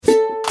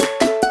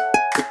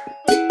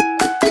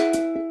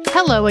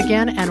Hello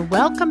again, and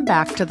welcome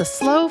back to the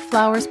Slow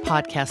Flowers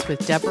Podcast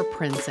with Deborah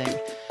Prinzing,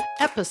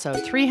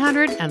 episode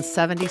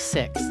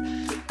 376.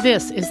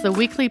 This is the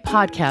weekly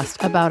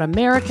podcast about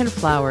American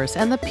flowers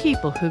and the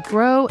people who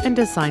grow and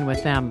design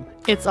with them.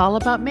 It's all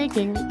about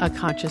making a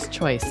conscious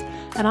choice,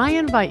 and I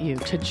invite you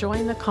to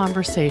join the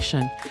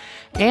conversation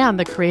and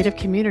the creative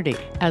community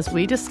as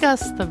we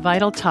discuss the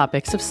vital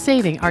topics of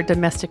saving our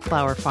domestic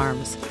flower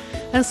farms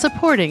and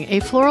supporting a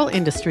floral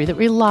industry that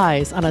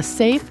relies on a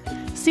safe,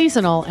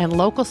 seasonal, and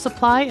local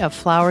supply of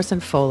flowers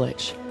and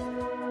foliage.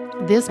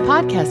 This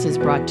podcast is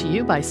brought to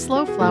you by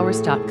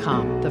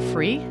slowflowers.com, the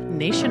free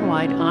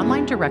nationwide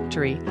online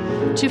directory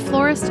to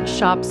florists,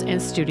 shops,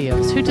 and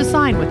studios who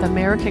design with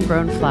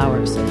American-grown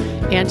flowers,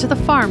 and to the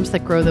farms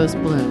that grow those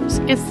blooms.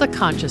 It's the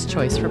conscious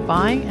choice for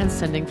buying and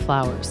sending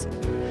flowers.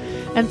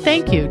 And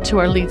thank you to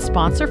our lead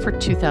sponsor for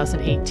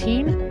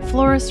 2018,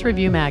 Florist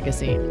Review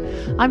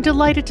Magazine. I'm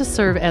delighted to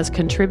serve as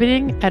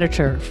contributing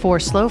editor for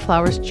Slow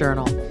Flowers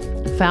Journal,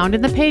 found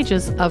in the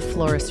pages of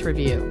Florist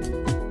Review.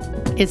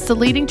 It's the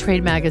leading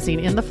trade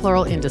magazine in the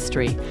floral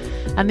industry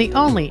and the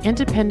only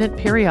independent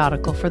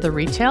periodical for the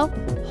retail,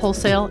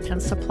 wholesale,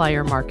 and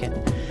supplier market.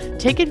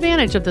 Take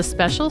advantage of the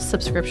special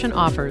subscription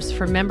offers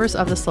for members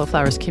of the Slow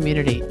Flowers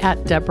community at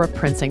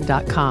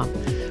deborahprinzing.com,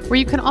 where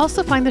you can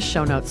also find the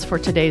show notes for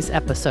today's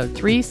episode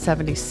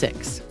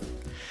 376.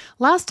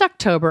 Last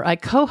October, I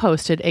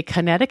co-hosted a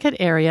Connecticut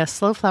area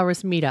Slow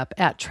Flowers meetup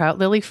at Trout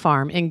Lily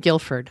Farm in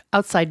Guilford,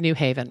 outside New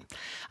Haven.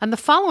 And the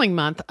following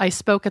month, I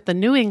spoke at the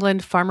New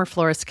England Farmer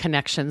Florist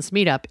Connections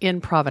meetup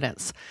in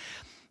Providence.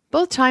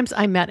 Both times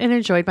I met and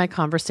enjoyed my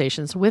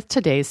conversations with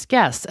today's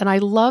guests, and I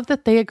love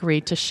that they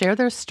agreed to share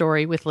their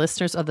story with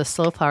listeners of the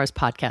Slow Flowers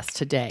podcast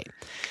today.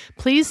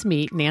 Please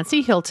meet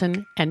Nancy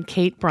Hilton and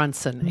Kate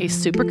Brunson, a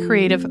super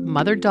creative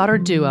mother-daughter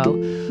duo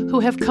who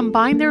have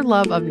combined their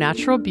love of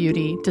natural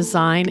beauty,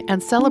 design,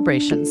 and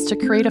celebrations to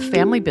create a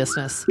family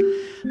business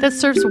that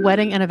serves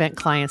wedding and event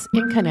clients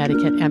in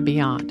Connecticut and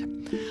beyond.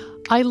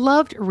 I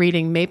loved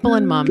reading Maple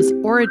and Mum's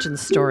origin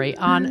story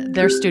on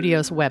their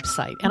studio's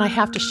website, and I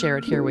have to share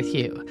it here with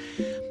you.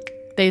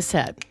 They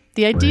said,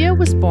 the idea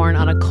was born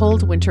on a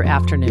cold winter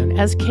afternoon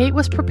as Kate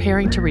was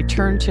preparing to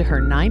return to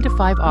her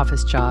 9-to-5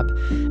 office job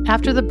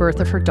after the birth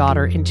of her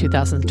daughter in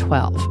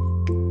 2012.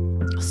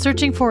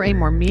 Searching for a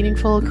more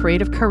meaningful,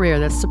 creative career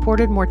that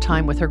supported more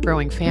time with her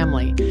growing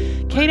family,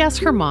 Kate asked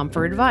her mom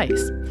for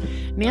advice.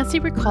 Nancy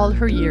recalled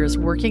her years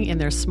working in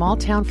their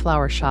small-town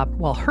flower shop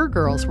while her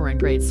girls were in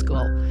grade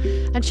school,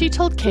 and she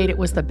told Kate it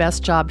was the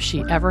best job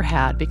she ever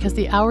had because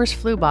the hours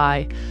flew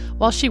by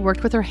while she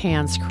worked with her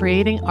hands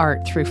creating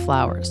art through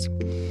flowers.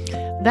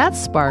 That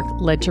spark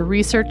led to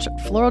research,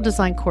 floral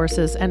design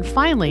courses, and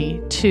finally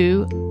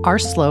to our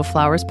Slow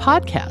Flowers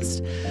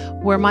podcast,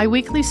 where my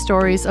weekly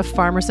stories of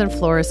farmers and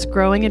florists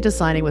growing and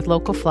designing with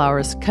local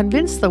flowers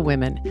convinced the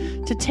women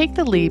to take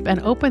the leap and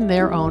open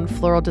their own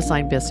floral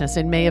design business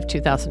in May of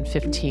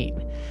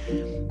 2015.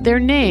 Their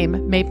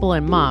name, Maple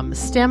and Mum,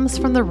 stems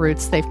from the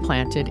roots they've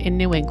planted in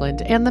New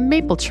England and the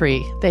maple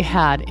tree they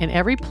had in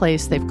every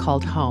place they've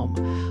called home.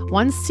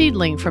 One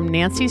seedling from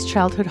Nancy's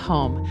childhood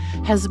home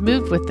has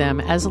moved with them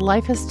as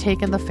life has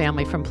taken the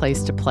family from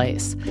place to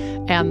place.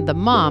 And the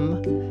mum,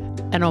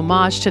 an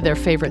homage to their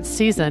favorite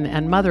season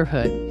and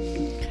motherhood.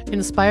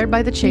 Inspired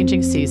by the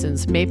changing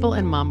seasons, Maple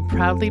and Mum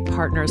proudly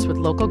partners with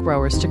local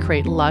growers to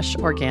create lush,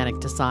 organic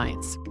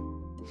designs.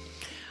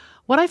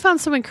 What I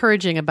found so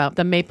encouraging about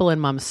the Maple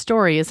and Mum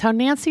story is how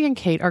Nancy and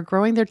Kate are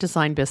growing their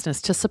design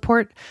business to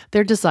support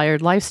their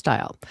desired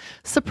lifestyle.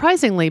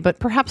 Surprisingly, but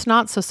perhaps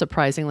not so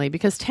surprisingly,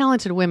 because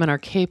talented women are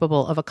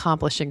capable of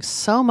accomplishing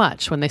so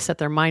much when they set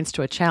their minds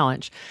to a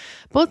challenge,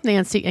 both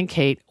Nancy and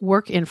Kate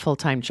work in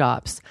full-time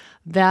jobs.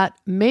 That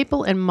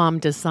Maple and Mum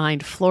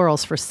designed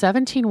florals for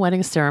 17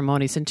 wedding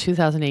ceremonies in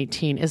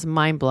 2018 is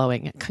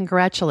mind-blowing.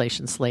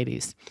 Congratulations,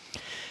 ladies.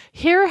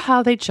 Hear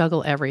how they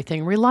juggle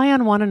everything, rely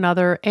on one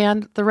another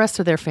and the rest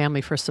of their family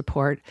for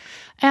support,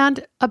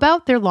 and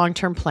about their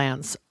long-term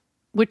plans,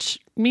 which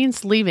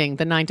means leaving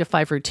the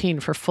 9-to-5 routine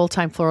for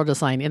full-time floral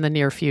design in the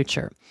near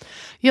future.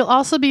 You'll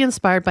also be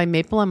inspired by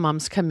Maple and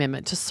Mum's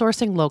commitment to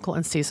sourcing local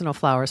and seasonal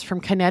flowers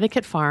from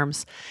Connecticut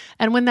farms,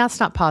 and when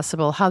that's not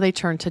possible, how they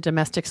turn to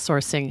domestic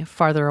sourcing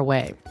farther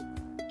away.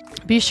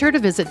 Be sure to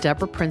visit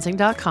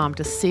deborahprinzing.com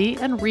to see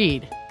and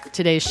read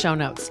today's show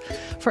notes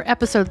for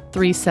episode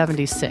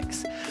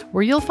 376,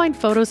 where you'll find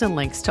photos and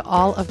links to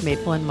all of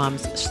Maple and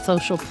Mum's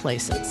social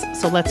places.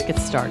 So let's get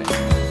started.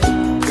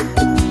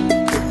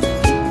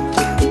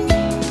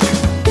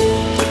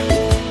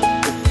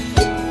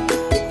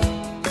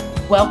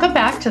 Welcome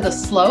back to the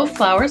Slow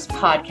Flowers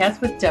podcast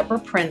with Deborah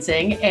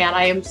Prinzing, and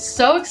I am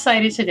so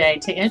excited today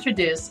to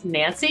introduce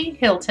Nancy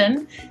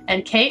Hilton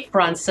and Kate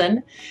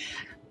Brunson,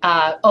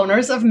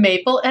 owners of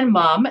Maple and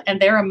Mum, and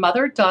they're a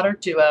mother-daughter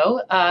duo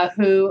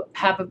who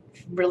have a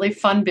really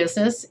fun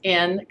business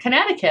in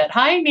Connecticut.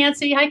 Hi,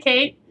 Nancy. Hi,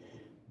 Kate.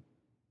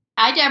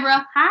 Hi,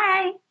 Deborah.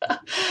 Hi.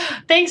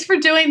 Thanks for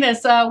doing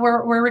this.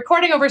 We're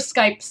recording over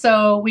Skype,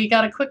 so we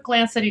got a quick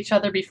glance at each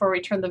other before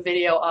we turn the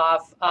video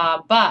off.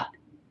 But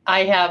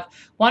I have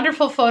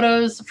wonderful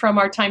photos from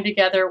our time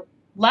together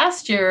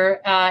last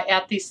year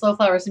at the Slow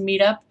Flowers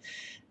meetup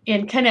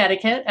in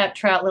Connecticut at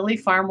Trout Lily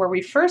Farm, where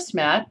we first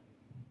met.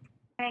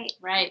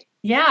 Right.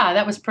 Yeah,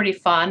 that was pretty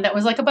fun. That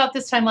was like about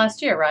this time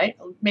last year, right?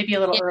 Maybe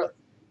a little early,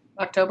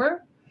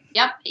 October?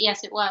 Yep.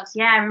 Yes, it was.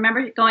 Yeah, I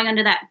remember going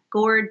under that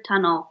gourd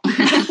tunnel.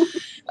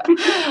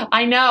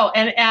 I know.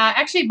 And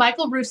actually,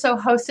 Michael Russo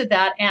hosted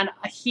that, and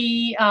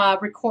we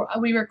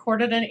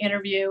recorded an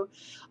interview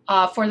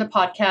for the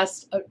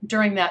podcast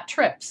during that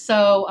trip.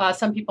 So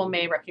some people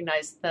may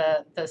recognize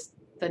the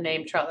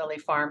name Trout Lily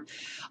Farm.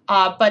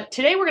 But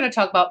today we're going to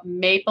talk about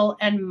Maple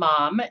and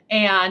Mom.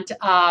 And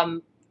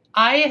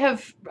I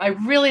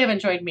really have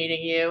enjoyed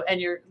meeting you,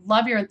 and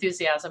love your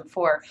enthusiasm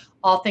for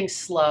all things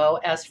slow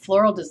as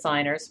floral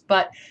designers.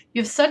 But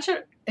you have such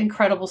an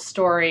incredible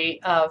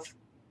story of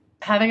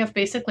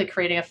basically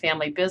creating a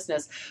family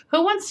business.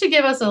 Who wants to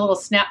give us a little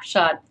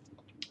snapshot?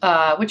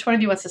 Which one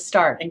of you wants to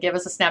start and give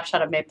us a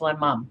snapshot of Maple and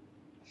Mom?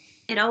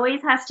 It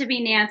always has to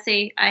be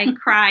Nancy. I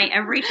cry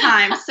every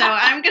time, so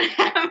I'm going to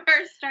have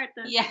her start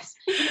this. Yes,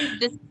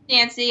 this is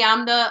Nancy.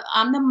 I'm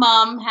the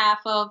mom half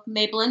of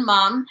Maple and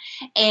Mom,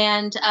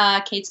 and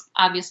Kate's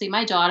obviously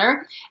my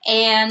daughter.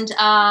 And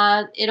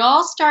it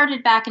all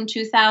started back in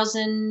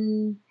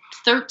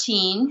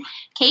 2013.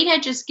 Kate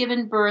had just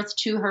given birth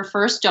to her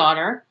first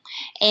daughter,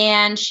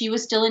 and she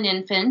was still an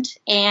infant,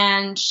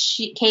 and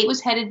Kate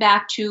was headed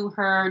back to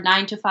her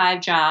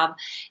 9-to-5 job.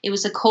 It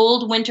was a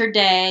cold winter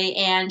day,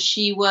 and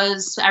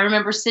I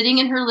remember sitting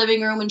in her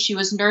living room, and she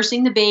was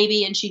nursing the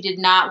baby, and she did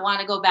not want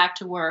to go back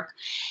to work.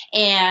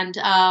 And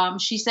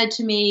she said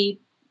to me,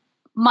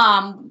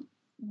 "Mom,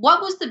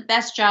 what was the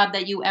best job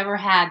that you ever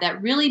had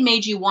that really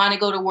made you want to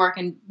go to work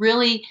and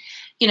really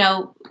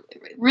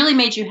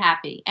made you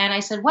happy?" And I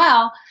said,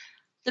 "Well,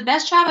 the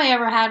best job I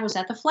ever had was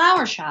at the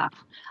flower shop.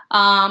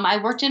 I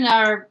worked in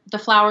the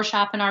flower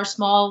shop in our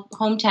small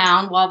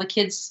hometown while I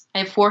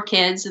have 4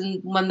 kids,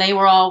 and when they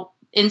were all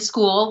in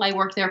school, I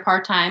worked there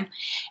part-time,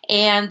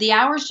 and the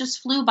hours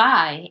just flew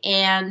by,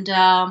 and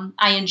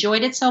I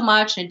enjoyed it so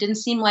much, and it didn't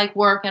seem like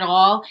work at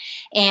all."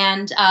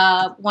 And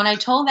when I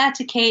told that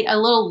to Kate, a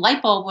little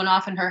light bulb went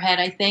off in her head,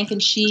 I think,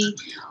 and she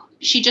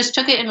just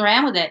took it and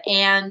ran with it,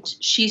 and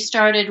she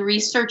started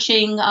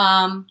researching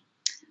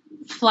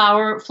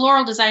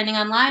floral designing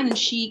online, and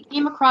she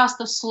came across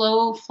the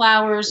Slow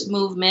Flowers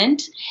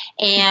movement,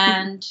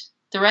 and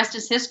the rest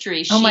is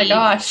history. Oh my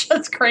gosh,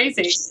 that's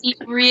crazy. She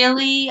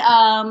really,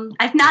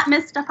 I've not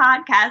missed a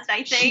podcast,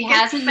 I think. She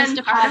hasn't missed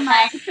a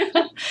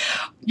podcast.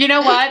 You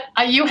know what?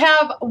 You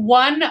have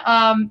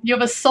you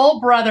have a soul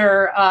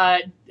brother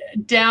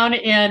down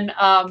in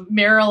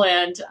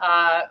Maryland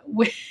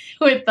with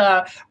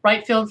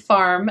Right Field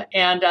Farm,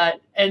 and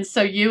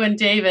so you and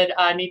David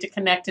need to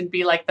connect and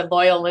be like the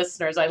loyal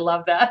listeners. I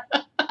love that.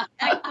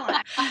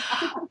 Excellent.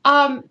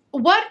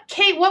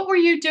 Kate, what were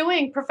you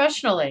doing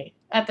professionally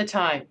at the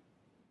time?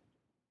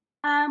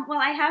 Well,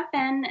 I have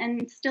been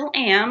and still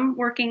am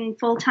working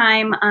full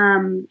time.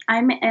 I'm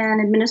an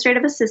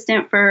administrative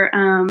assistant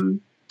I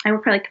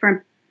work for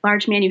a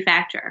large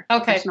manufacturer.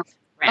 Okay.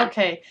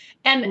 Okay.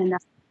 And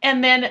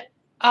then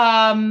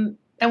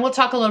we'll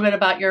talk a little bit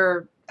about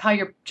how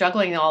you're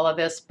juggling all of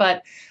this,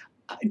 but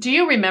do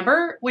you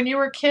remember when you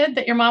were a kid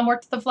that your mom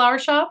worked at the flower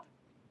shop?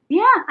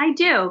 Yeah, I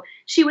do.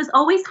 She was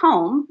always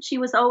home. She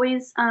was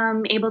always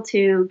able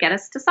to get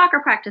us to soccer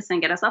practice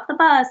and get us off the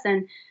bus,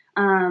 and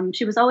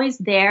she was always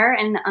there,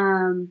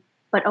 and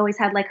but always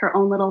had like her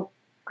own little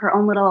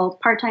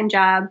part-time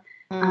job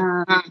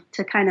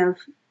to kind of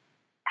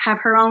have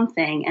her own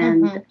thing.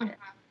 And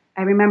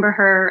I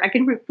remember I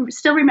can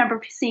still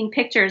remember seeing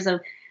pictures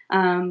of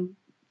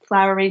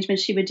flower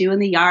arrangements she would do in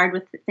the yard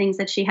with the things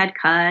that she had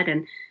cut,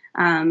 and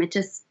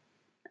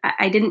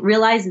I didn't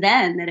realize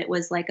then that it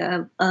was like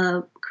a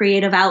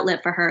creative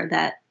outlet for her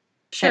that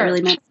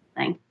really meant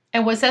something.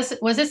 And was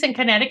this in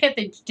Connecticut?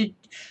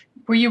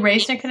 Were you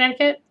raised in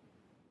Connecticut?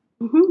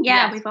 Mm-hmm.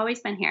 Yeah, yes. We've always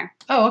been here.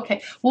 Oh,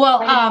 okay.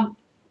 Well,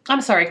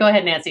 I'm sorry. Go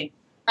ahead, Nancy.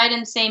 Right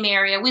in the same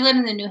area. We live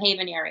in the New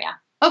Haven area.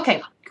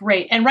 Okay,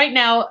 great. And right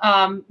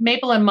now,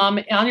 Maple and Mom,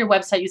 on your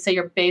website, you say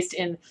you're based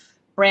in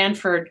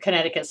Branford,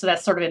 Connecticut. So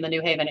that's sort of in the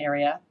New Haven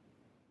area.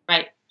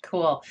 Right.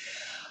 Cool.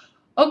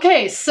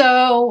 Okay,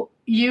 so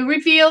you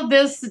revealed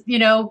this,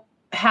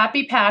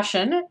 happy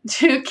passion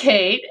to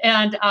Kate.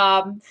 And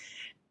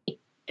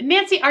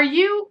Nancy, are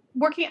you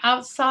working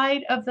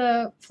outside of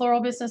the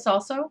floral business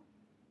also?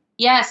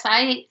 Yes,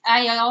 I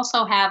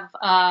also have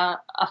a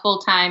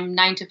full-time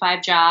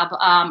 9-to-5 job.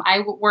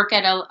 I work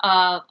at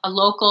a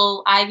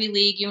local Ivy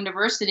League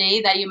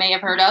university that you may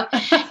have heard of.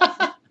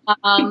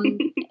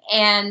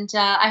 And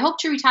I hope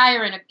to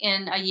retire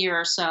in a year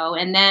or so,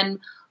 and then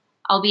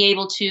I'll be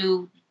able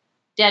to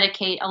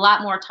dedicate a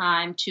lot more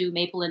time to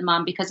Maple and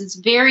Mom, because it's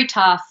very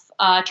tough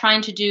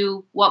trying to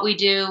do what we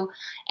do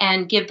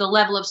and give the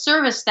level of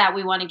service that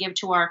we want to give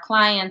to our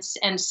clients.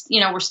 And,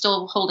 we're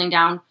still holding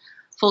down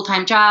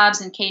full-time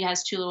jobs, and Kate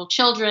has 2 little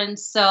children.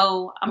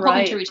 So I'm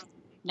hoping to retire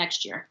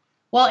next year.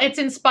 Well, it's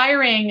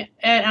inspiring,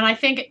 and I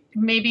think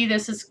maybe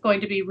this is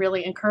going to be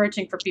really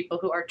encouraging for people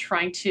who are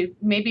trying to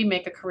maybe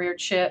make a career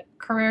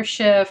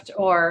shift,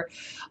 or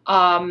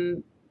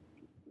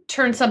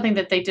turn something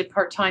that they did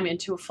part-time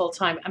into a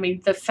full-time. I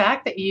mean, the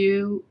fact that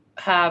you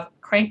have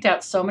cranked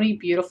out so many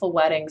beautiful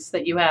weddings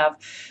that you have,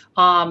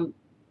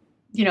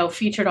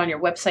 featured on your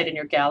website and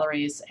your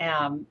galleries,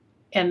 and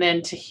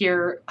then to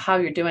hear how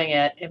you're doing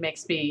it, it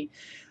makes me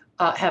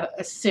have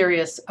a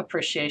serious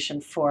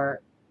appreciation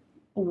for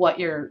what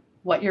you're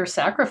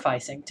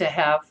sacrificing to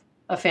have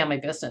a family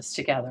business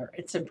together.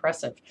 It's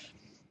impressive.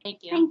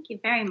 Thank you. Thank you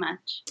very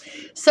much.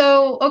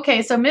 So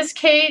Miss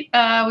Kate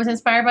was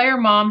inspired by her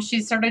mom.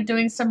 She started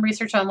doing some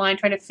research online,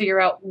 trying to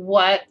figure out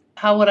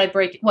how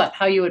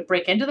you would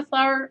break into the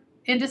flower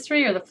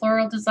industry or the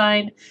floral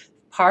design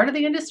part of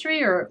the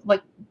industry, or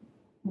like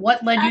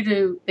what led you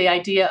to the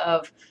idea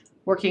of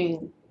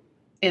working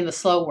in the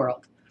slow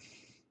world?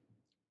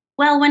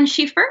 Well, when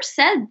she first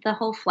said the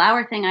whole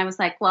flower thing, I was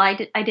like, well, I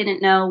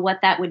didn't know what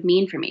that would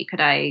mean for me. Could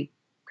I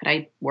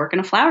work in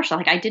a flower shop?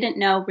 Like, I didn't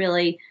know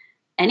really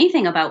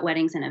anything about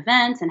weddings and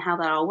events and how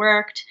that all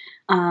worked.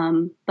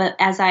 But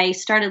as I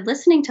started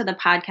listening to the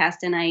podcast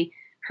and I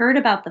heard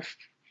about the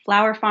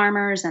flower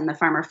farmers and the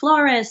farmer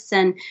florists,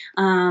 and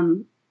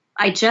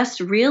I just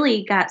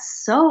really got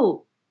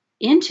so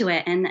into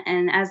it.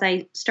 And as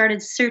I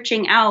started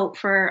searching out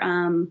for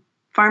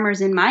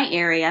farmers in my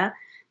area,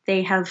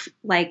 they have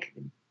like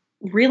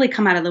really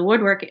come out of the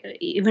woodwork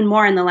even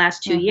more in the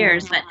last 2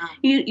 years. But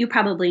you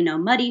probably know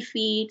Muddy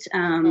Feet,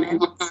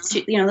 and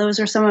those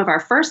are some of our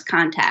first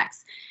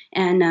contacts.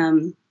 And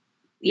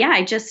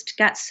I just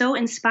got so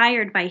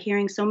inspired by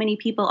hearing so many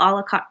people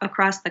all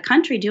across the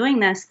country doing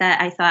this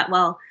that I thought,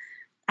 well,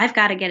 I've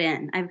got to get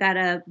in. I've got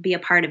to be a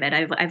part of it.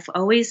 I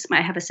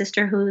have a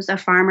sister who's a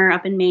farmer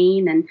up in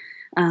Maine, and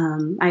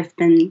I've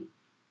been,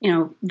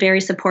 very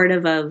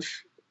supportive of.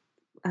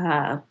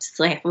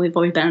 We've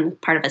always been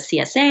part of a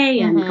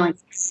CSA and going to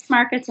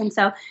markets, and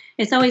so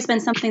it's always been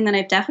something that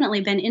I've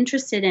definitely been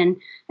interested in.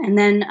 And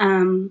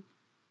then,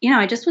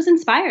 I just was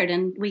inspired,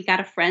 and we got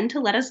a friend to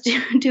let us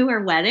do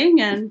her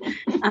wedding, and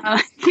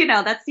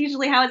that's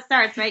usually how it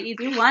starts, right? You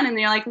do one, and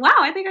you're like, wow,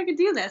 I think I could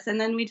do this, and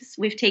then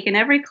we've taken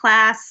every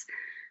class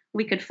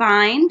we could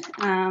find,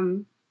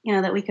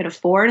 that we could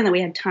afford and that we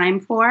had time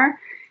for,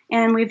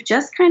 and we've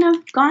just kind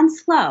of gone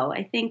slow.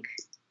 I think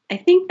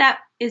that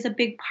is a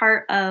big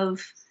part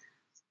of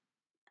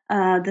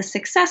the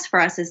success for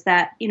us, is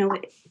that,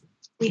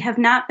 we have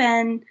not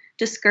been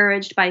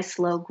discouraged by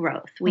slow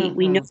growth. We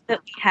know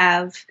that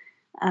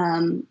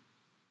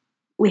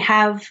we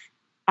have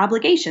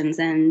obligations,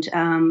 and,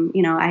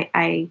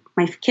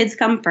 my kids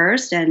come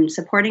first, and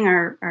supporting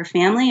our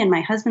family, and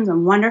my husband's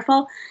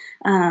wonderful.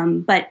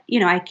 But,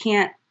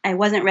 I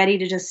wasn't ready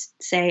to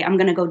just say, I'm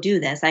going to go do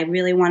this. I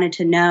really wanted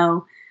to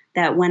know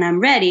that when I'm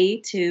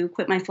ready to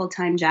quit my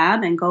full-time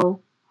job and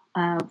go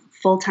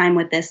full-time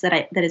with this,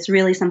 that it's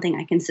really something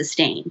I can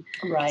sustain.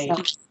 Right. So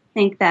I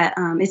think that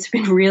it's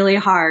been really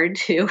hard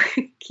to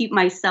keep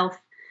myself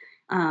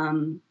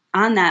on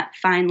that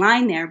fine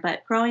line there,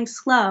 but growing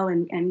slow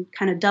and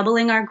kind of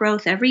doubling our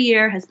growth every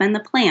year has been the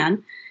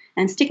plan,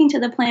 and sticking to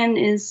the plan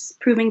is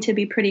proving to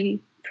be pretty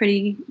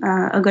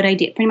a good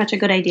idea, pretty much a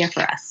good idea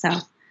for us.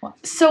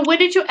 So when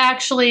did you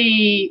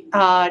actually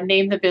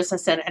name the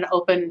business and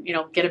open,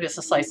 get a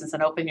business license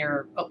and open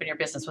your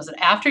business? Was it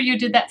after you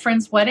did that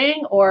friend's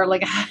wedding, or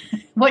like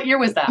what year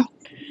was that?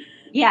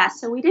 Yeah,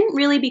 so we didn't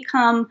really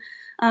become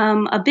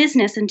a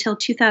business until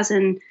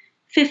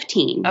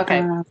 2015.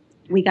 Okay.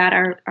 We got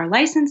our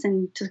license,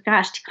 and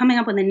coming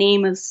up with a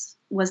name was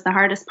the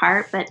hardest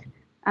part, but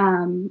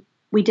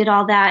we did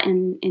all that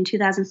in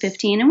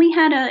 2015, and we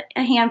had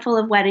a handful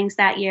of weddings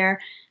that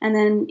year. And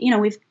then,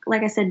 we've,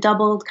 like I said,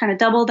 doubled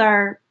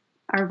our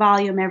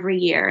volume every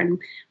year. And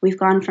we've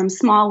gone from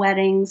small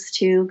weddings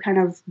to kind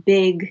of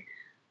big,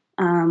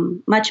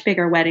 much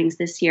bigger weddings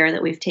this year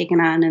that we've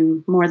taken on,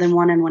 and more than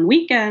one in one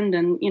weekend,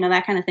 and,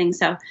 that kind of thing.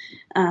 So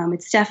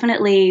it's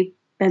definitely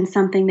been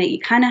something that you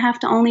kind of have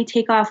to only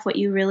take off what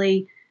you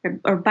really,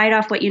 or bite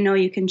off what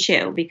you can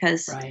chew,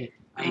 because right.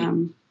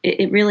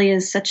 It really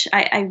is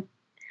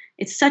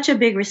it's such a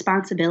big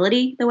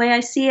responsibility, the way I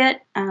see it.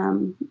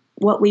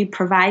 What we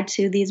provide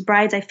to these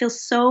brides, I feel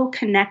so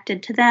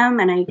connected to them,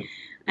 and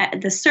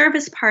the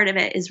service part of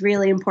it is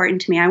really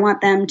important to me. I want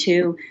them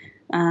to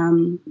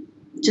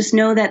just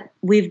know that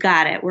we've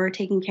got it. We're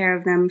taking care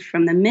of them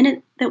from the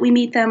minute that we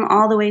meet them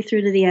all the way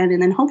through to the end,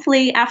 and then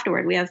hopefully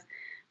afterward. We have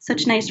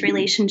such nice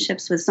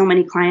relationships with so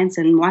many clients,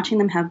 and watching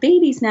them have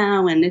babies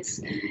now, and it's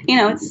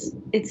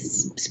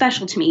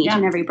special to me, each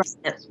and every bride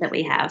that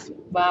we have.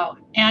 Wow.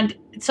 And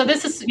so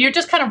you're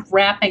just kind of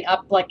wrapping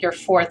up like your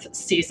fourth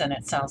season,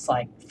 it sounds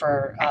like,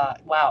 for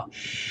wow.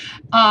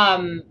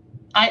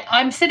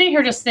 I'm sitting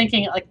here just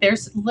thinking, like,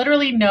 there's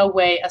literally no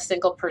way a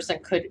single person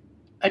could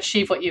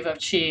achieve what you've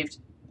achieved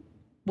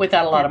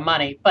without a lot of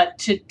money, but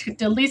to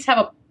at least have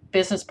a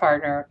business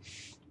partner,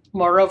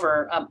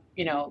 moreover,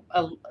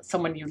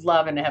 someone you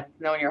love and have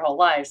known your whole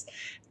lives,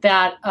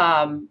 that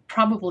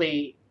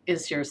probably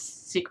is your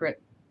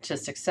secret to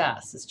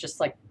success. It's just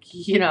like,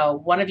 you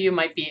know, one of you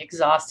might be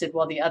exhausted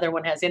while the other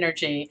one has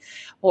energy,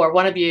 or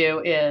one of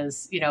you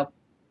is, you know,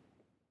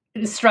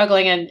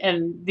 struggling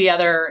and the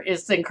other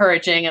is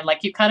encouraging, and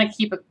like you kind of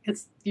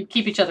you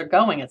keep each other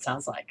going, it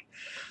sounds like.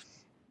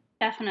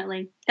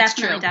 Definitely.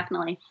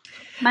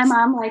 My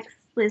mom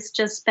has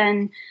just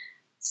been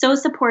so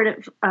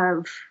supportive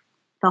of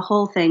the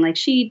whole thing. Like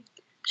she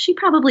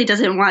probably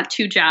doesn't want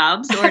 2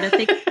 jobs or to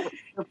think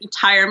a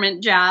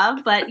retirement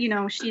job, but you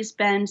know, she's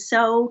been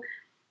so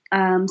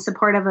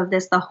supportive of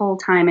this the whole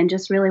time and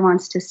just really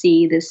wants to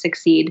see this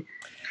succeed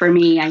for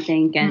me, I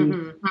think.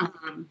 And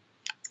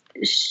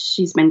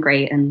she's been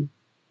great, and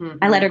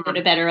I let her go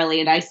to bed early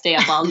and I stay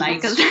up all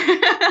night.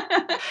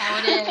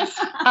 How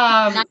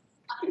it is.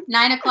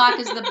 9 o'clock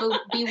is the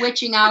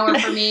bewitching hour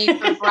for me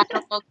for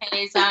bridal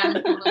bouquets on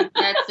Hulu.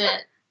 That's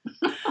it.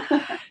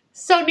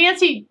 So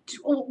Nancy,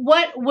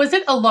 what was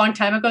it a long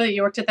time ago that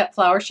you worked at that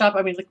flower shop?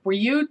 I mean, like, were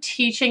you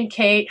teaching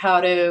Kate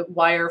how to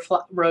wire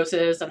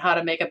roses and how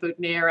to make a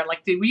boutonniere, and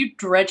like, were you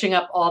dredging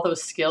up all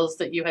those skills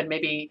that you had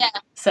maybe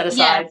set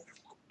aside?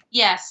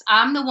 Yes,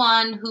 I'm the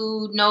one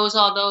who knows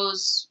all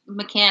those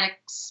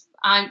mechanics.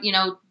 I'm, you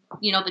know,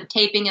 the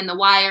taping and the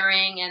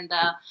wiring and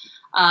the,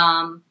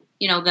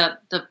 you know, the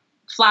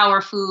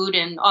flower food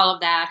and all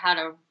of that, how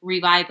to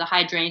revive the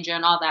hydrangea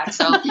and all that.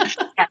 So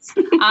yes,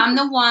 I'm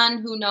the one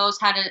who knows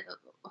how to,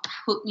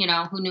 who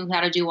knew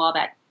how to do all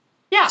that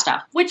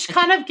stuff. Which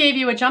kind of gave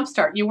you a jump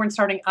start. You weren't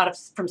starting out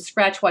from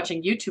scratch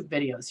watching YouTube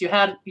videos. You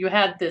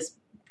had this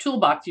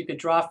toolbox you could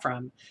draw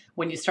from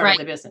when you started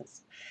the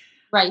business.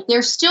 Right.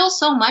 There's still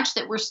so much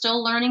that we're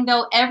still learning,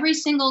 though. Every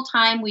single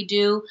time we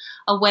do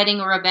a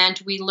wedding or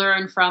event, we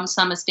learn from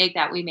some mistake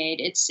that we made.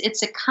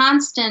 It's a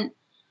constant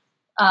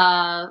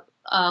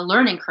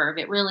learning curve.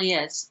 It really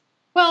is.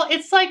 Well,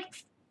 it's like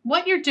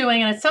what you're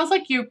doing, and it sounds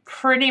like you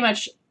pretty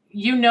much,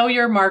 you know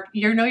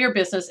your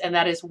business, and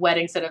that is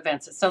weddings and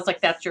events. It sounds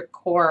like that's your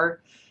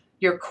core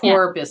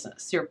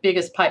business, your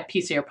biggest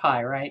piece of your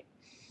pie, right?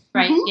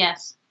 Right. Mm-hmm.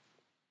 Yes.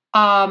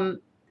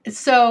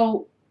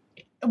 So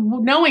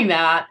knowing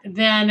that,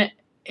 then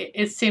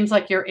it seems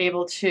like you're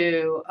able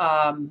to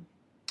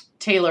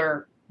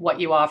tailor what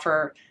you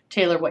offer,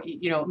 tailor what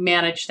you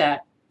manage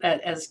that,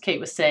 as Kate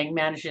was saying,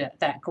 manage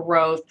that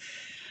growth,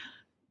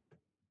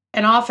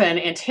 and often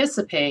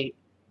anticipate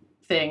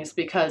things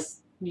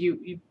because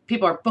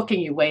people are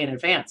booking you way in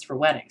advance for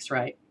weddings,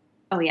 right?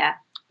 Oh yeah.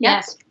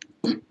 Yes.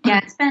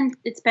 Yeah,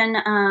 it's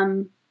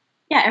been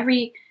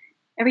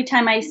every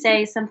time I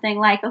say something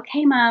like,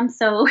 "Okay, Mom,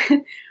 so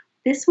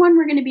this one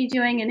we're going to be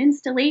doing an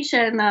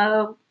installation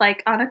of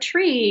like on a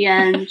tree,"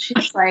 and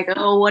she's like,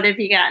 "Oh, what have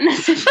you gotten?"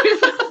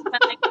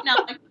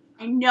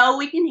 I know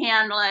we can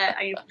handle it.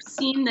 I've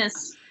seen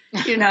this,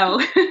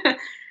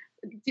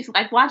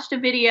 I've watched a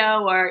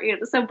video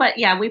but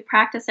yeah, we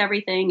practice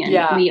everything,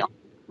 and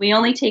we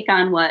only take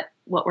on what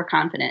we're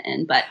confident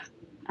in. But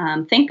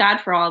thank God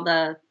for all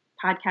the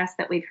podcasts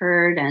that we've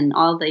heard and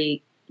all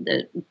the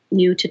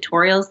new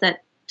tutorials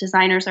that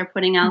designers are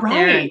putting out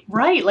there.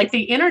 Right. Like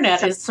the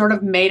internet has sort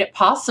of made it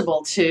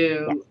possible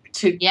to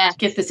get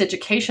this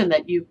education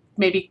that you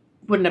maybe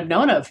wouldn't have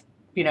known of,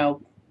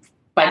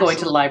 by going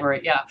to the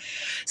library. Yeah.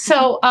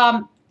 So,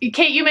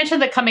 Kate, you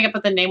mentioned that coming up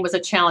with the name was a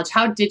challenge.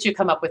 How did you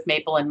come up with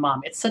Maple and Mum?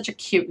 It's such a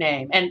cute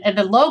name. And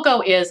the logo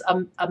is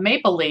a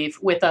maple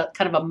leaf with a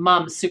kind of a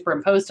mum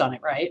superimposed on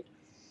it, right?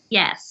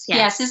 Yes.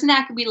 Isn't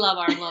that, we love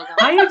our logo.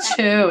 I do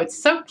too.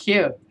 It's so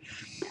cute.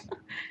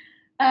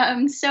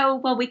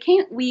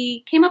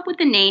 We came up with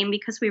the name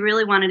because we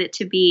really wanted it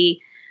to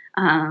be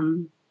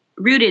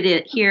rooted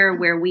it here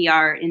where we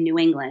are in New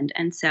England.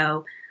 And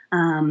so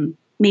the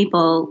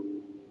maple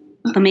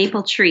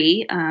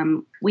tree,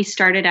 we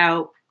started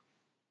out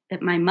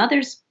at my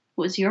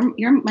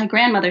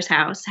grandmother's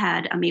house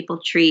had a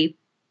maple tree.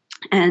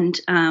 And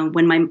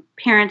when my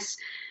parents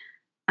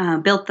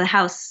built the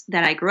house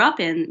that I grew up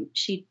in,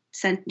 she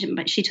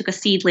took a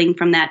seedling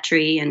from that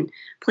tree and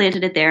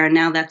planted it there, and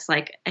now that's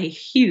like a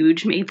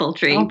huge maple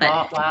tree. Oh,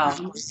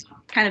 wow.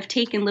 Kind of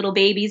taken little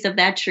babies of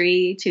that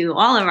tree to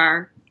all of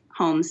our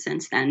homes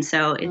since then.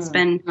 So it's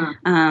been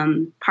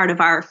part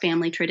of our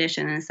family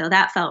tradition, and so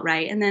that felt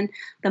right. And then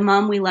the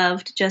Mum we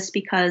loved just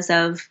because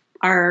of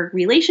our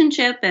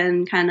relationship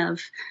and kind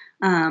of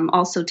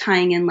also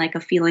tying in like a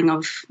feeling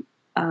of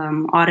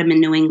autumn in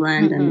New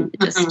England, and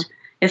just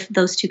if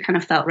those two kind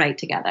of felt right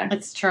together.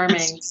 It's charming.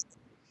 Thanks.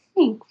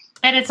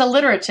 And it's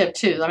alliterative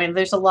too. I mean,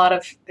 there's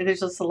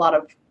just a lot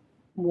of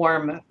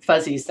warm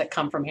fuzzies that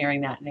come from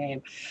hearing that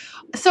name.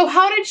 So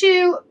how did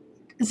you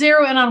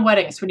zero in on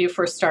weddings when you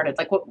first started?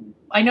 Like, what?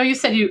 I know you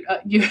said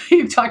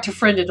you talked a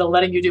friend into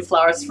letting you do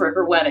flowers for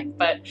her wedding,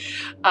 but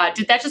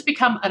did that just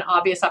become an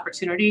obvious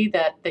opportunity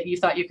that you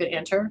thought you could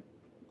enter?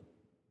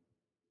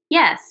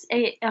 Yes,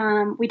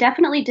 we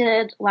definitely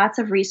did lots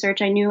of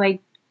research. I knew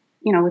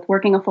with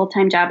working a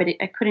full-time job,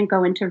 I couldn't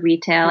go into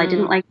retail. I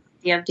didn't like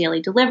the idea of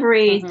daily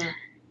delivery.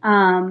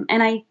 And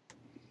I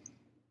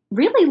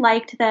really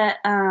liked that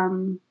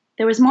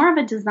there was more of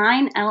a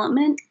design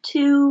element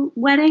to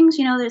weddings.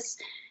 This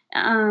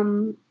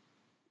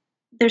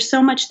there's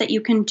so much that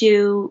you can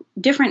do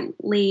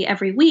differently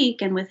every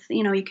week, and with,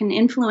 you can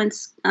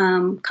influence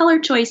color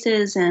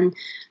choices and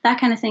that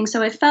kind of thing.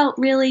 So it felt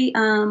really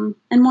and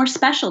more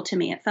special to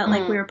me. It felt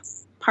like we were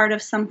part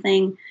of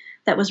something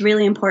that was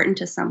really important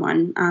to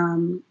someone.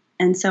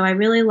 And so I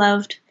really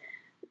loved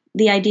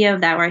the idea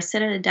of that, where I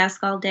sit at a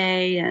desk all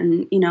day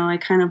and, I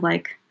kind of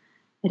like,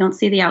 I don't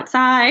see the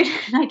outside.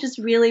 And I just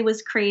really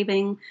was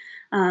craving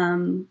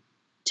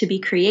to be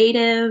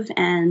creative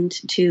and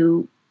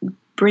to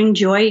bring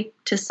joy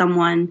to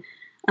someone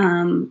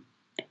that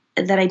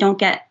I don't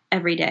get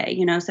every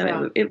day,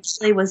 So it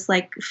really was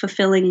like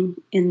fulfilling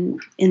in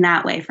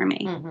that way for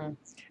me. Mm-hmm.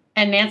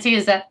 And Nancy,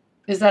 is that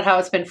how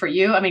it's been for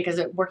you? I mean,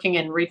 because working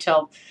in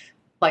retail,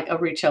 like a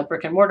retail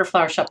brick and mortar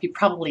flower shop, you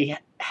probably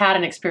had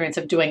an experience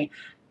of doing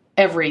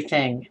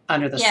everything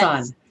under the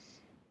sun.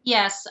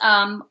 Yes.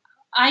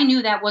 I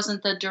knew that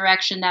wasn't the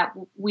direction that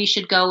we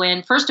should go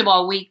in. First of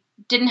all, we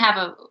didn't have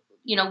a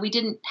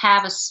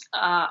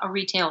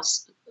retail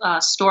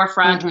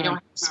storefront. Mm-hmm. We don't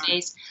have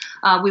space.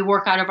 We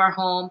work out of our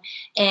home,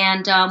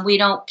 and we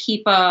don't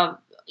keep a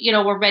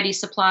ready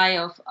supply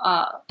of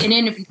an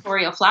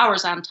inventory of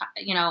flowers on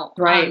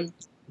right.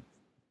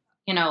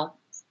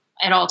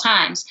 At all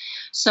times.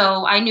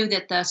 So I knew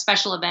that the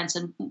special events,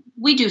 and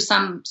we do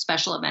some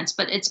special events,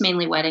 but it's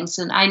mainly weddings,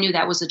 and I knew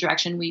that was the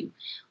direction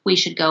we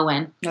should go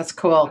in. That's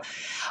cool.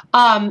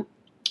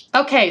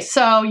 Okay,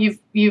 so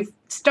you've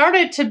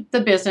started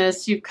the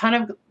business. You've kind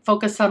of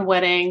focused on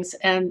weddings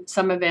and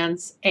some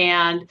events,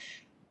 and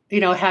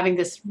having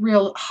this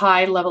real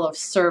high level of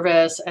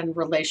service and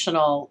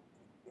relational,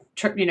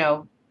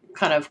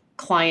 kind of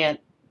client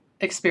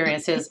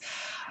experiences.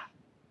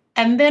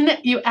 And then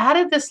you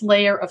added this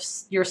layer of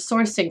your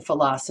sourcing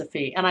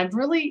philosophy, and I'm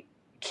really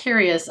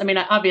curious. I mean,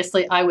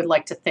 obviously, I would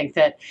like to think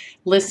that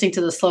listening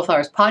to the Slow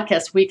Flowers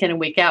podcast week in and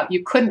week out,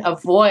 you couldn't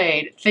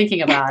avoid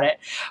thinking about it.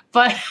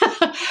 But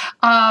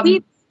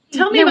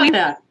tell me about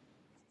that.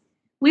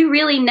 We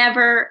really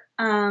never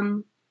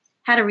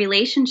had a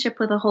relationship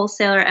with a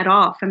wholesaler at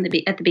all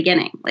at the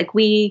beginning. Like,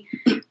 we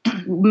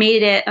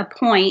made it a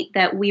point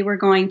that we were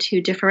going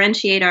to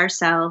differentiate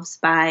ourselves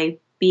by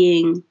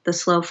being the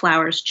Slow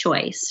Flowers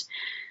choice.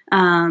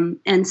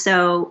 And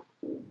so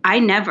I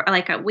never,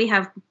 we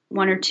have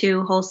one or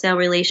two wholesale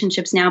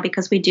relationships now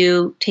because we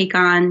do take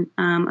on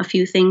a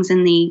few things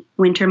in the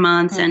winter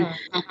months. And,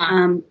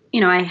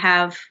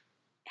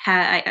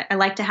 I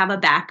like to have a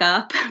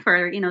backup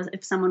for,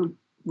 if someone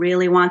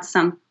really wants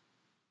some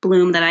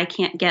bloom that I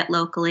can't get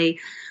locally.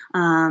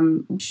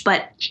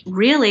 But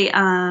really,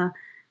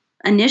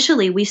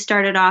 initially we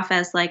started off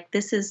as like,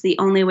 this is the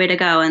only way to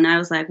go. And I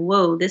was like,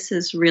 whoa, this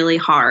is really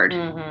hard.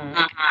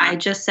 Mm-hmm. I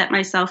just set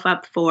myself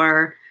up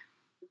for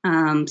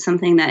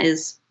something that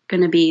is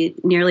going to be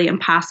nearly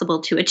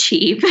impossible to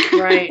achieve.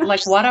 Right.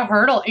 Like, what a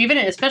hurdle, even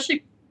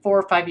especially 4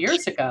 or 5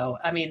 years ago.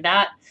 I mean,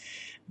 that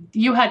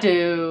you had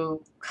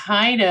to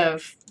kind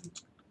of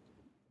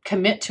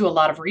commit to a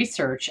lot of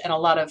research and a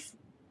lot of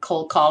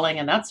cold calling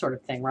and that sort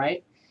of thing,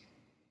 right?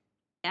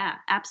 Yeah,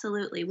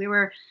 absolutely. We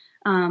were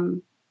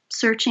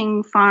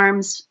searching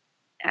farms.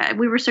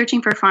 We were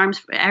searching for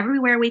farms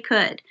everywhere we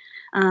could.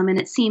 And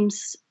it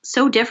seems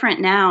so different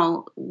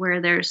now, where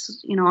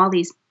there's, all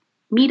these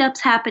meetups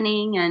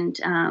happening and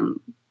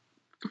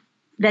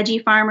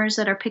veggie farmers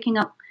that are picking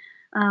up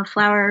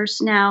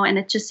flowers now. And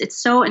it's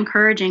so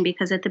encouraging,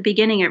 because at the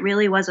beginning it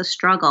really was a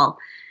struggle.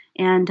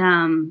 And,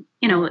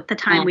 at the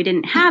time we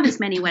didn't have as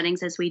many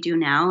weddings as we do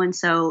now. And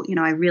so,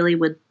 I really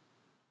would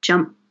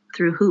jump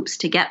through hoops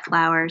to get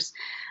flowers.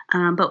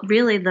 But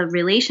really the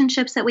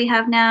relationships that we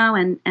have now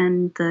and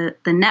the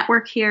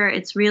network here,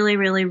 it's really,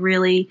 really,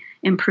 really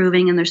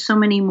improving. And there's so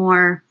many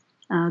more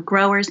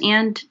growers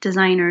and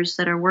designers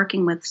that are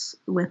working with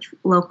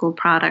local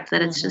product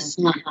that it's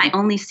just, I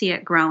only see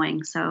it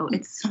growing. So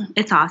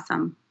it's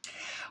awesome.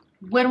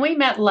 When we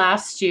met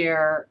last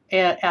year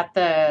at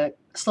the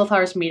Slow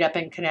Flowers meetup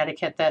in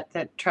Connecticut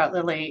that Trout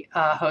Lily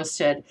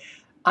hosted,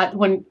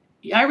 when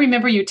I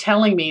remember you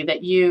telling me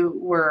that you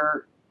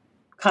were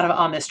kind of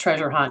on this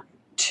treasure hunt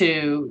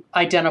to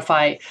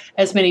identify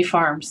as many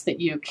farms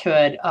that you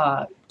could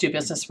do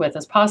business with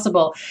as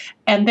possible.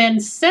 And then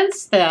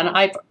since then,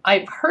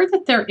 I've heard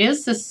that there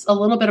is a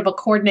little bit of a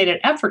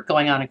coordinated effort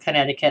going on in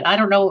Connecticut. I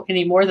don't know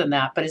any more than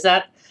that, but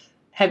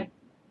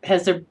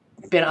has there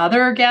been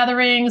other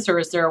gatherings, or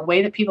is there a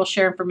way that people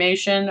share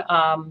information?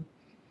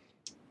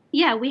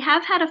 Yeah, we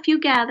have had a few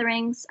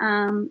gatherings.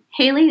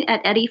 Haley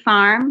at Eddie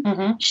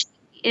Farm, she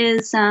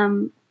is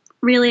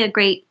really a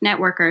great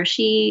networker.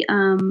 She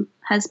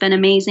has been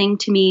amazing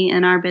to me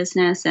in our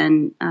business,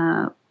 and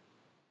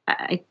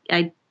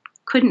I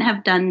couldn't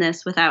have done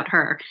this without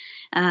her.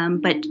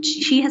 But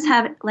she has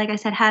had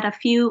a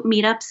few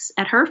meetups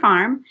at her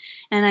farm,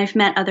 and I've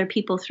met other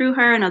people through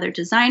her and other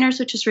designers,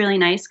 which is really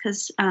nice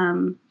because,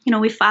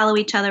 we follow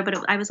each other,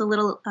 but I was a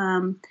little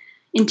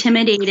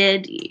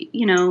intimidated,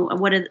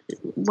 what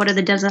are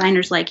the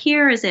designers like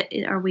here?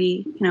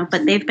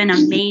 But they've been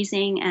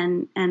amazing,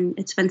 and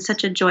it's been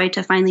such a joy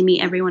to finally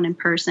meet everyone in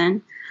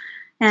person.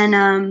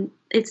 And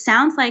it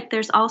sounds like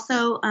there's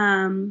also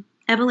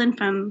Evelyn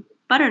from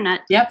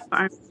Butternut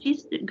Farm,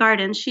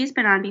 she's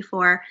been on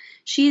before.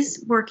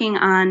 She's working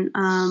on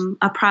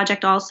a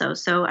project also.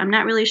 So I'm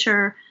not really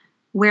sure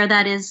where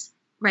that is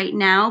right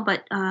now,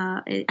 but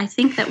I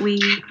think that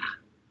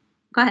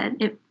go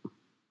ahead.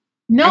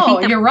 No,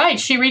 you're right.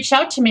 She reached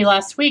out to me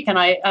last week, and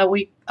I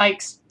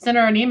sent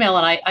her an email,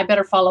 and I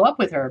better follow up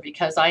with her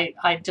because I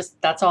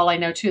just, that's all I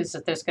know too, is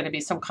that there's going to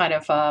be some kind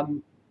of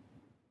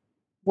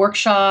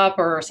workshop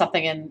or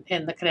something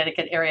in the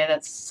Connecticut area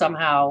that's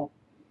somehow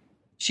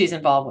she's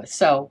involved with.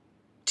 So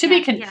to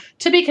be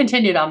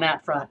continued on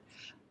that front.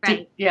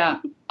 Right.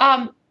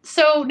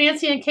 So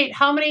Nancy and Kate,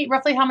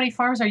 roughly how many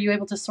farms are you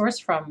able to source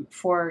from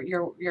for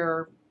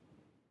your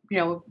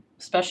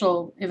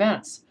special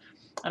events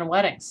and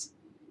weddings?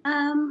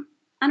 On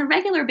a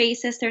regular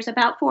basis, there's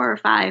about 4 or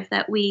 5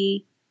 that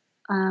we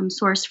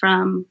source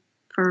from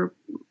for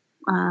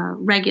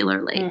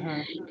regularly.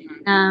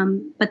 Mm-hmm.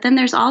 But then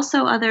there's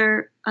also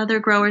other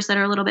growers that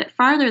are a little bit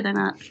farther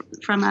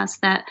from us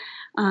that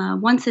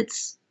once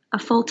it's a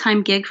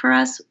full-time gig for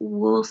us,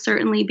 we'll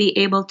certainly be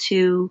able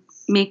to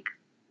make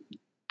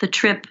the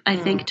trip, I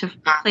think, to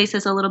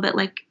places a little bit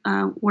like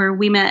where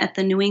we met at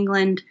the New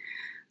England,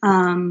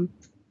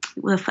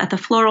 at the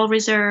Floral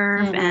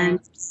Reserve, and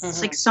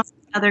like so many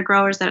other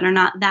growers that are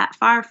not that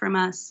far from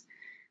us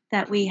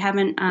that we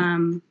haven't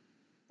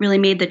really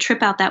made the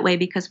trip out that way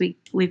because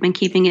we've been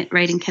keeping it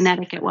right in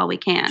Connecticut while we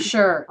can.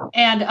 Sure.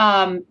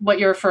 And what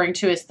you're referring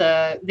to is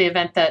the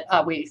event that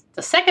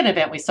the second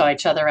event we saw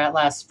each other at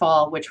last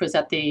fall, which was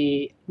at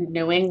the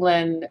New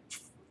England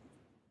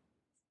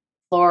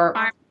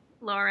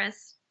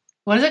Florist.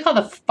 What is it called?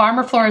 The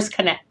Farmer Florist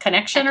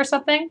Connection or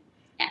something?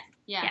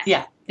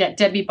 Yeah.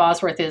 Debbie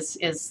Bosworth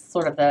is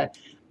sort of the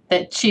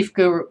chief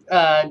guru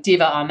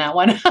diva on that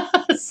one.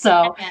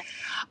 So,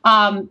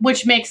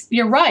 which makes,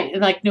 you're right.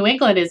 Like New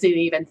England is an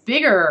even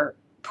bigger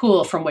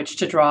pool from which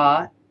to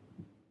draw.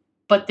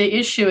 But the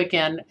issue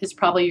again is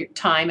probably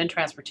time and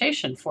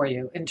transportation for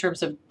you in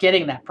terms of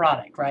getting that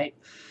product, right?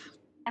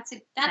 That's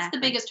the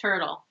biggest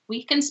hurdle.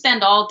 We can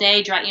spend all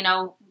day,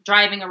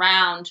 driving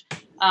around,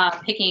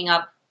 picking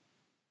up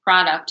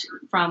product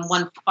from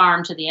one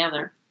farm to the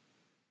other.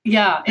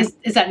 Yeah.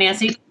 Is that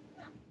Nancy?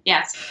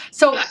 Yes.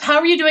 So how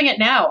are you doing it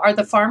now? Are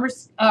the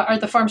farms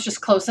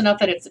just close enough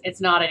that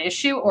it's not an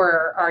issue,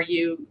 or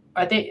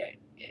do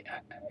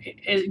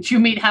you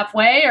meet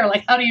halfway, or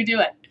like how do you do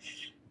it?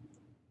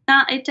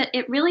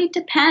 It really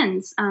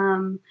depends.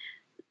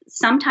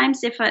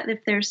 Sometimes if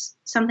there's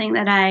something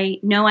that I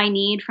know I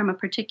need from a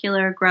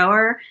particular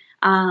grower,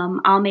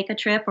 I'll make a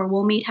trip or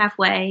we'll meet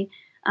halfway.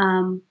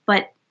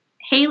 But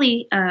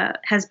Haley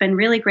has been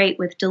really great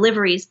with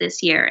deliveries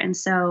this year, and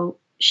so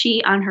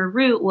she on her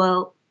route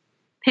will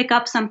pick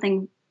up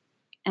something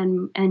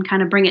and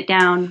kind of bring it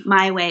down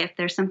my way if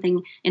there's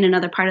something in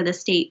another part of the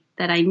state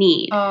that I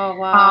need. Oh,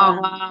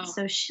 wow.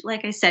 So she,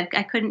 like I said,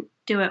 I couldn't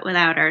do it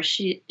without her.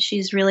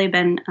 She's really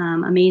been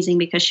amazing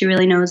because she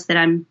really knows that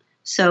I'm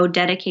so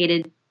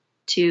dedicated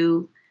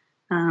to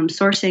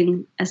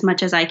sourcing as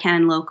much as I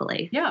can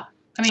locally. Yeah.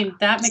 I mean,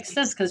 that makes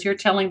sense because you're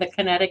telling the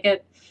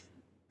Connecticut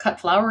cut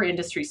flower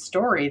industry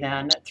story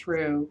then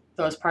through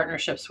those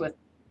partnerships with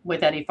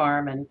Eddie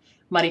Farm and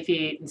Muddy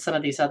Feet and some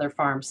of these other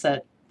farms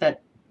that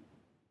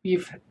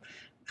you've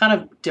kind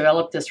of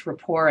developed this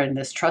rapport and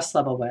this trust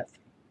level with.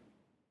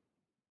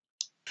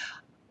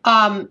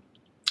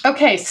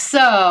 Okay,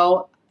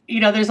 so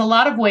there's a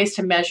lot of ways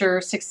to measure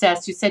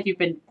success. You said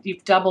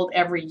you've doubled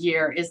every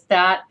year. Is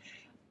that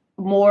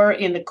more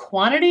in the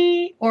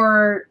quantity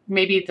or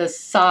maybe the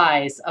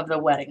size of the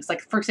weddings?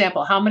 Like, for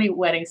example, how many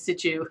weddings do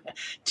you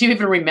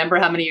even remember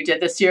how many you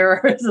did this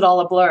year, or is it all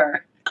a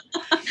blur?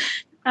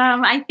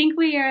 I think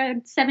we are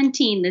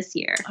 17 this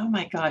year. Oh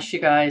my gosh, you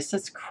guys,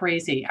 that's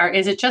crazy.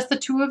 Is it just the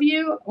two of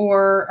you,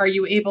 or are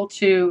you able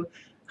to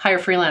hire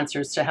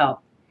freelancers to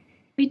help?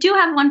 We do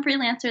have one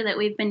freelancer that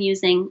we've been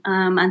using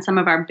on some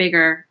of our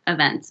bigger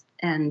events,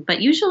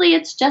 but usually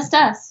it's just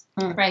us.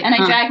 Right. And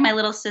I drag my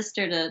little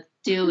sister to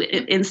do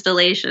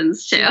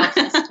installations too.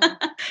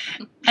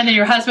 And then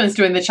your husband's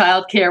doing the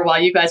childcare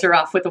while you guys are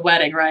off with the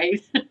wedding,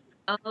 right?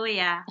 Oh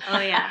yeah.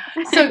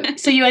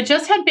 So you had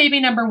just had baby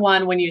number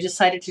 1 when you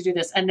decided to do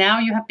this, and now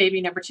you have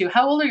baby number 2.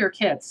 How old are your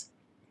kids?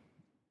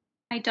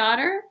 My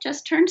daughter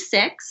just turned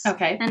 6.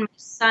 Okay. And my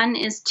son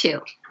is 2.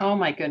 Oh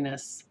my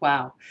goodness.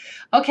 Wow.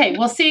 Okay.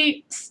 Well,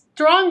 see,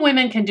 strong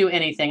women can do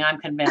anything. I'm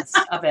convinced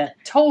of it.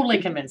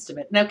 Totally convinced of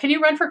it. Now, can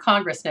you run for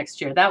Congress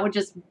next year? That would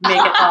just make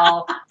it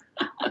all.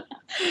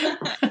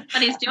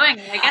 What he's doing,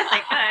 I guess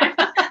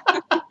I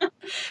could.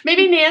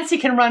 Maybe Nancy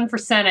can run for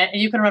Senate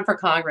and you can run for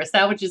Congress.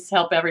 That would just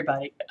help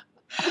everybody.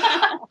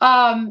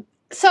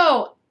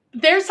 So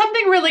there's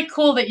something really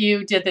cool that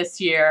you did this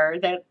year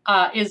that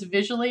is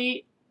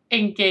visually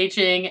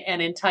engaging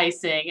and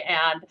enticing.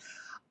 And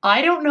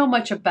I don't know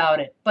much about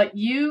it, but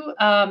you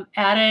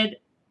added,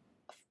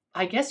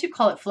 I guess you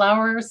call it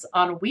flowers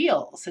on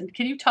wheels. And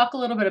can you talk a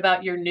little bit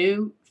about your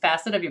new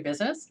facet of your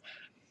business?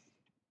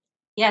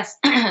 Yes.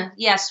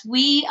 Yes.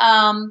 We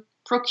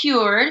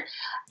procured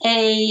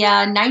a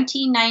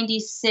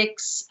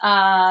 1996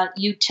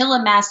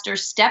 Utilimaster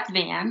step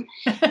van.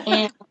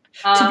 And,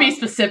 to be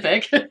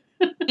specific.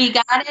 we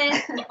got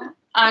it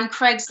on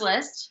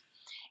Craigslist,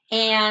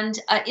 and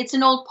it's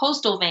an old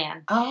postal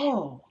van.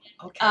 Oh,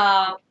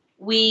 okay.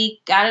 We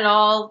got it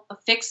all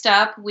fixed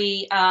up.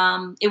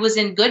 It was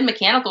in good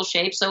mechanical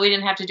shape, so we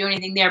didn't have to do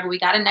anything there. But we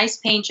got a nice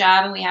paint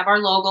job, and we have our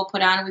logo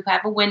put on, and we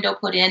have a window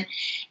put in.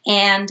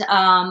 And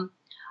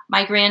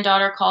my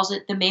granddaughter calls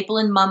it the Maple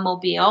and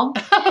Mum-mobile.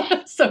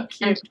 So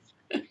cute.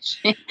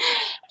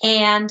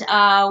 And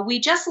we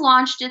just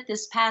launched it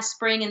this past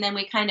spring, and then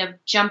we kind of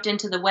jumped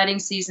into the wedding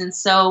season.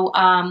 So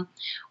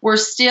we're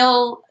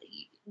still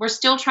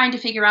trying to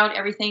figure out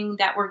everything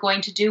that we're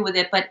going to do with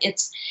it, but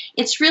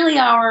it's really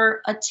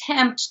our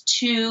attempt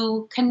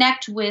to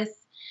connect with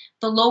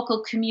the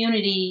local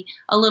community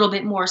a little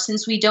bit more,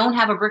 since we don't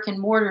have a brick and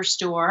mortar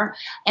store,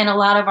 and a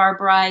lot of our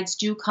brides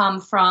do come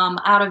from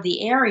out of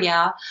the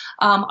area.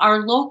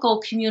 Our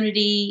local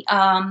community,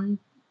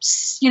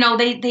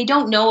 they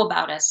don't know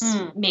about us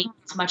maybe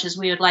as much as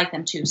we would like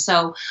them to.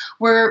 So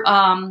we're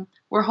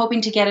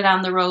hoping to get it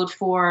on the road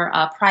for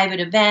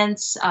private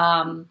events,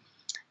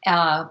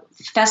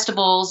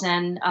 festivals,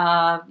 and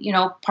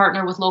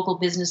partner with local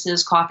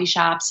businesses, coffee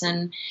shops,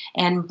 and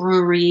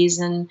breweries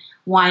and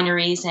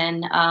wineries.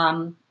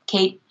 And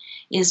Kate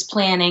is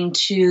planning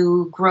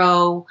to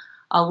grow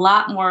a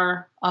lot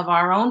more of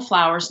our own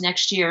flowers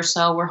next year.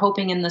 So we're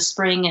hoping in the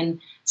spring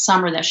and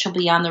summer that she'll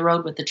be on the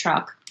road with the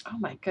truck. Oh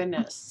my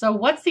goodness! So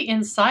what's the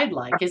inside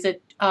like? Is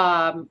it?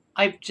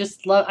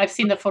 I've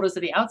seen the photos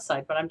of the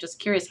outside, but I'm just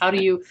curious. How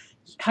do you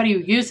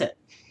use it?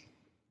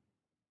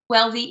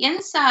 Well, the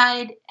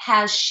inside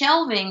has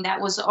shelving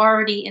that was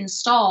already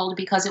installed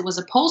because it was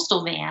a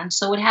postal van.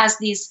 So it has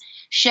these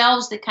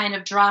shelves that kind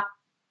of drop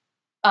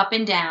up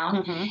and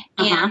down. Mm-hmm.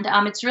 And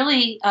it's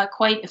really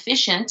quite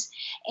efficient.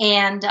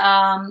 And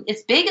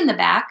it's big in the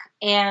back.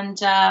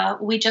 And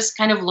we just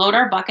kind of load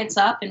our buckets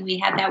up, and we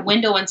had that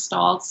window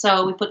installed.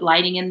 So we put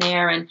lighting in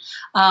there, and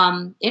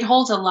it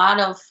holds a lot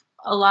of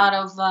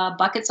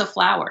buckets of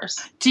flowers.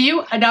 Are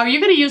you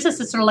going to use this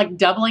as sort of like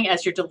doubling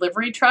as your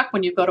delivery truck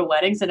when you go to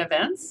weddings and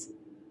events?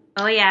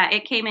 Oh yeah,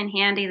 it came in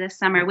handy this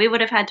summer. We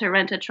would have had to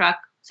rent a truck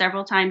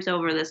several times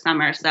over this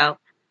summer, so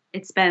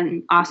it's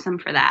been awesome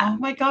for that. Oh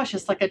my gosh,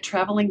 it's like a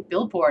traveling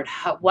billboard.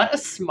 What a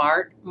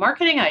smart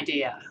marketing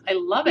idea. I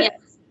love it. Yes.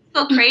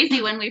 So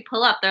crazy when we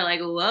pull up, they're like,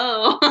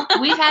 whoa.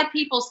 We've had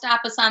people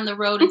stop us on the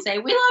road and say,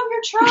 we love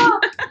your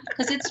truck,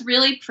 because it's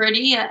really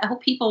pretty. I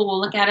hope people will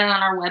look at it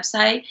on our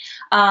website.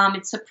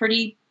 It's a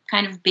pretty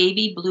kind of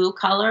baby blue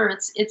color.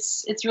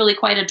 It's really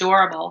quite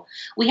adorable.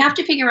 We have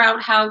to figure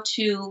out how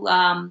to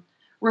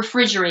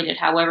refrigerate it,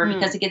 however,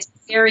 because it gets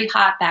very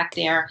hot back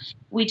there.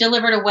 We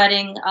delivered a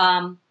wedding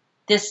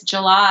this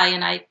July,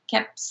 and I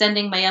kept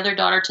sending my other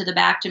daughter to the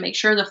back to make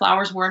sure the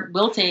flowers weren't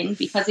wilting,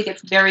 because it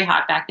gets very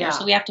hot back there. Yeah.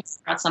 So we have to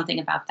figure out something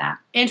about that.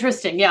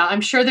 Interesting. Yeah, I'm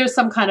sure there's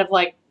some kind of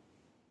like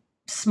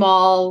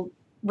small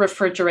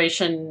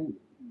refrigeration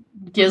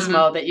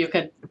gizmo that you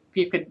could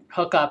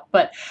hook up.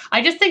 But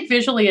I just think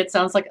visually it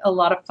sounds like a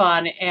lot of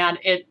fun, and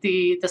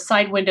the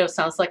side window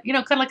sounds like,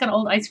 kind of like an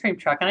old ice cream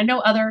truck. And I know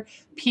other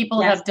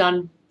people have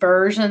done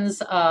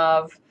versions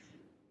of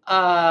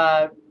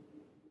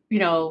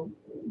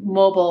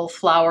mobile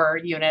flower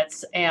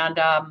units, and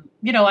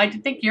I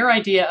think your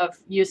idea of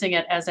using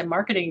it as a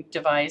marketing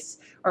device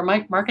or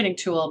marketing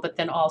tool, but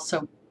then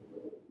also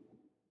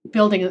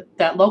building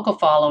that local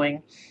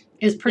following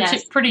is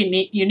pretty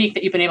neat, unique,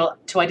 that you've been able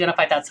to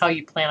identify that's how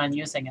you plan on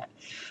using it.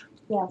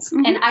 Yes.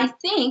 Mm-hmm. And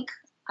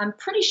I'm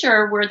pretty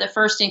sure we're the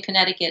first in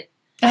Connecticut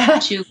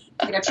to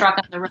get a truck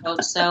on the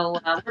road, so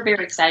we're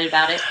very excited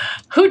about it.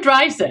 Who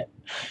drives it?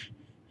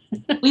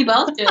 We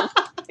both do.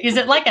 Is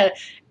it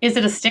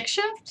a stick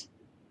shift?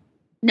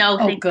 No,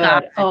 thank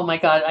God. Oh my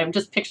God. I'm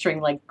just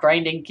picturing like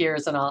grinding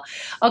gears and all.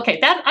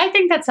 Okay. I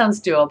think that sounds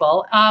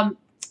doable.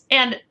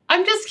 And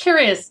I'm just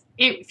curious,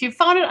 if you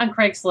found it on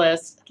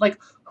Craigslist, like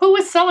who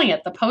was selling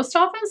it? The post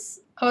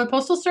office or the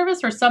postal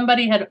service, or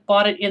somebody had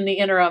bought it in the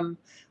interim,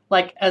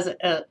 like as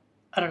through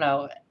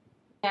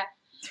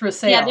a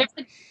sale?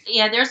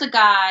 There's a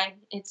guy.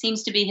 It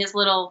seems to be his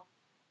little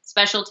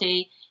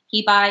specialty.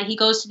 He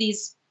goes to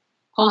these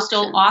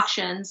postal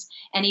auctions,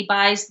 and he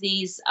buys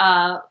these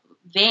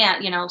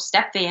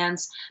step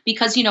vans,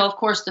 because of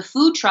course the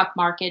food truck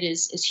market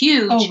is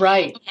huge. Oh,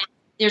 right. And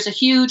there's a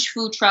huge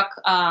food truck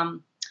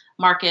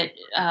market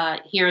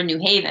here in New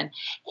Haven,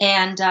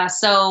 and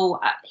so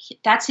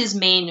that's his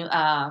main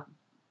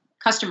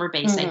customer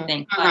base, I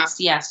think. But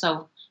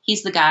so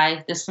he's the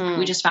guy.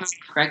 We just found on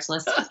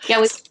Craigslist. Yeah,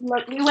 we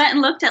went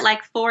and looked at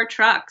like 4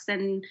 trucks,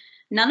 and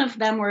none of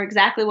them were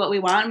exactly what we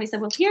want. And we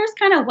said, well, here's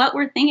kind of what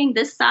we're thinking,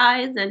 this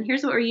size, and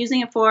here's what we're using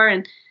it for.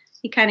 And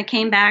he kind of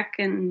came back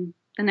and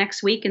the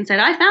next week and said,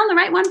 I found the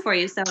right one for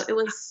you. So it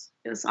was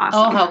awesome.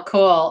 Oh, how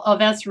cool. Oh,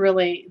 that's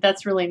really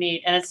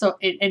neat. And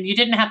and you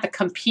didn't have to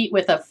compete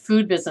with a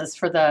food business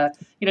for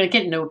get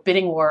into a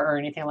bidding war or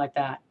anything like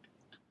that.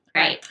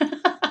 Right.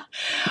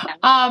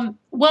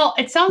 Well,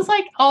 it sounds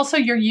like also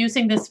you're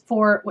using this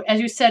for, as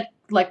you said,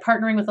 like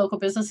partnering with local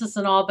businesses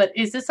and all, but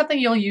is this something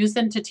you'll use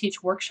then to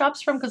teach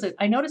workshops from? Because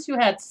I noticed you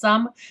have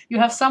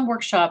some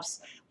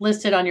workshops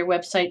listed on your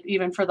website,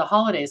 even for the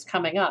holidays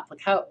coming up.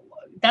 Like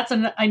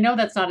I know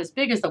that's not as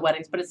big as the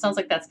weddings, but it sounds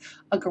like that's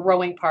a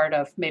growing part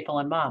of Maple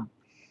and Mom.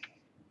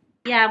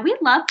 Yeah, we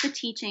love the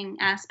teaching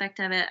aspect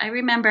of it. I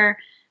remember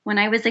when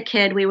I was a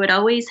kid, we would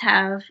always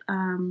have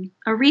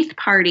a wreath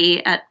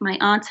party at my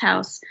aunt's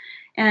house,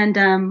 and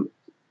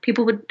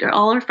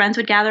all our friends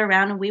would gather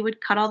around and we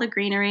would cut all the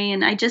greenery.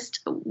 And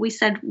we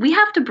said, we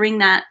have to bring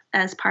that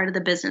as part of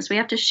the business. We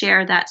have to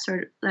share that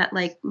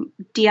like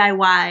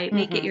DIY,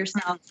 make it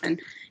yourself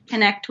and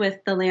connect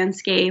with the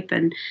landscape.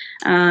 And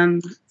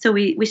so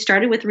we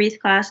started with wreath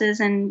classes,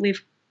 and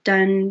we've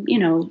done,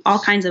 all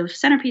kinds of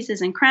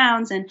centerpieces and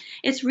crowns. And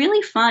it's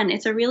really fun.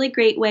 It's a really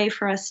great way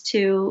for us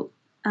to,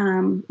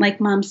 like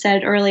Mom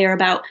said earlier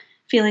about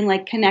feeling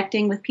like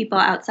connecting with people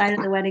outside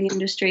of the wedding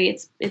industry.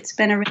 It's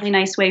been a really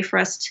nice way for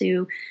us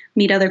to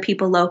meet other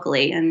people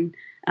locally. And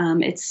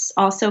it's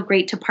also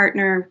great to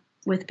partner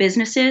with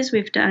businesses.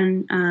 We've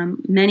done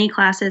many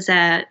classes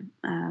at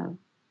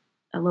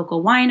a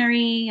local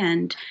winery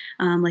and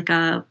like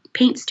a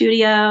paint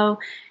studio.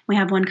 We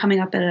have one coming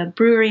up at a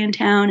brewery in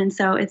town. And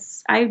so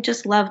I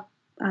just love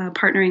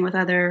partnering with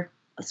other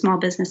small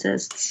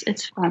businesses.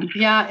 It's fun.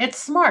 Yeah, it's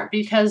smart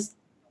because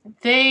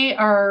they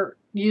are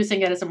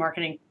using it as a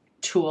marketing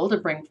tool to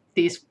bring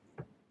these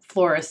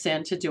florists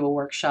in to do a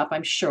workshop,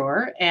 I'm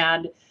sure.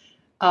 And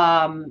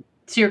so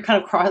you're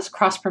kind of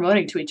cross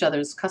promoting to each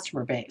other's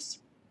customer base.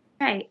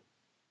 Right.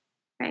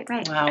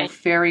 Wow, right.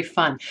 Very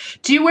fun.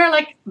 Do you wear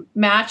like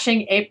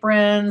matching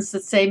aprons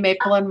that say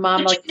Maple and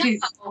Mom? Like,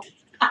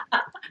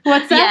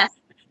 what's that?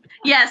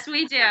 Yes,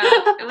 we do.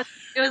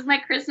 It was my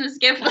Christmas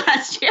gift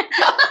last year.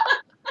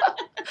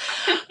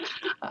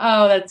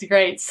 Oh, that's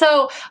great.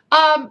 So,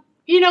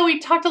 we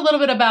talked a little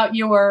bit about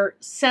your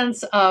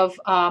sense of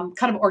kind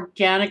of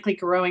organically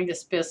growing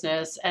this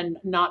business and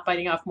not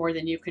biting off more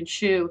than you can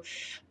chew.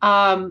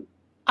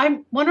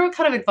 I'm wondering what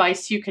kind of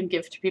advice you can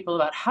give to people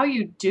about how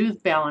you do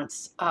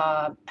balance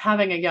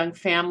having a young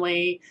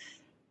family,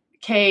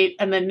 Kate,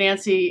 and then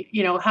Nancy,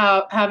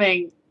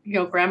 having,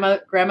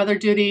 grandmother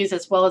duties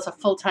as well as a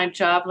full-time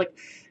job. Like,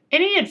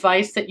 any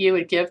advice that you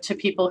would give to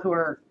people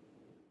who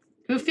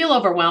feel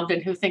overwhelmed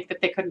and who think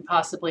that they couldn't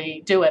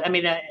possibly do it? I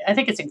mean, I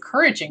think it's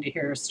encouraging to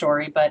hear your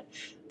story, but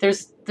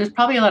there's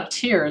probably a lot of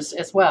tears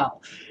as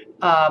well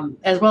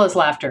as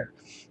laughter.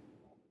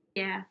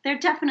 Yeah, there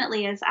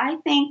definitely is. I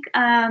think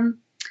for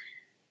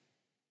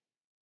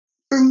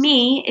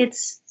me,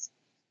 it's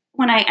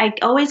when I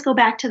always go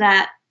back to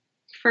that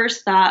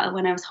first thought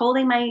when I was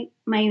holding my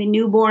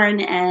newborn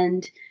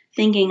and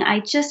thinking, I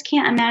just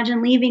can't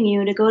imagine leaving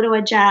you to go to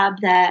a job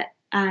that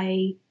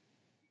I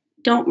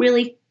don't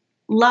really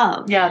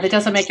love. Yeah, that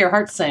doesn't make your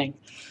heart sing.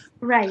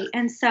 Right.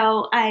 And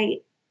so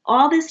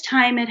all this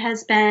time it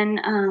has been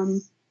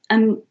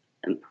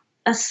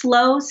a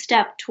slow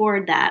step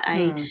toward that.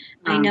 I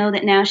know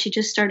that now she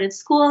just started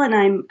school,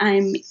 and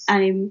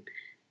I'm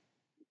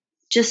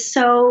just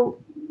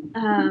so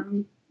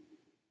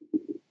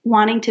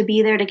wanting to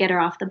be there to get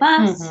her off the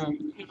bus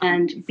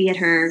and be at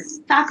her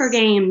soccer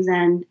games.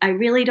 And I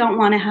really don't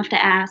want to have to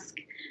ask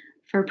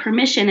for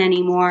permission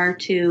anymore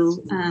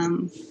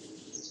to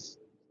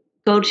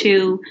go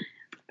to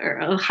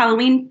a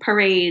Halloween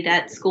parade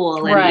at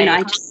school. And,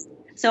 right.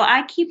 So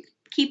I keep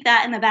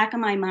that in the back of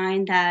my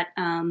mind that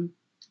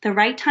the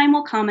right time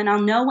will come, and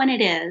I'll know when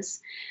it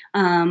is.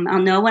 I'll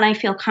know when I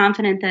feel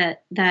confident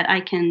that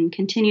I can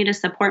continue to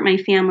support my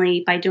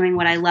family by doing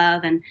what I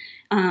love. And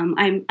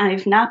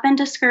I've not been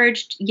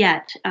discouraged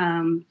yet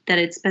that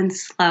it's been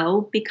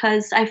slow,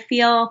 because I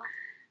feel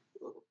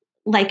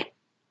like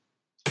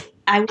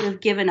I would have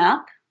given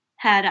up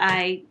had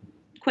I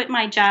quit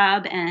my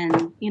job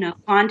and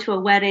gone to a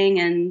wedding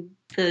and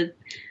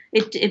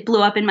it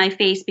blew up in my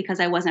face because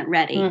I wasn't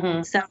ready.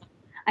 So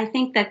I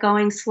think that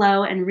going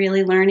slow and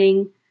really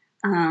learning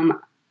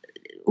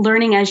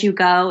as you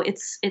go,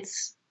 it's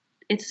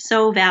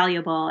so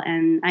valuable,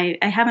 and I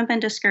haven't been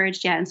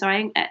discouraged yet. And so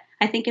I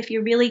think if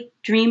your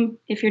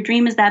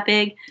dream is that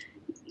big,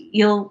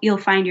 you'll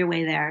find your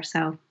way there.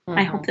 So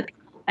I hope that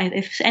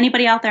if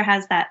anybody out there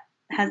has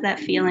that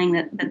feeling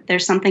that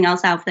there's something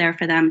else out there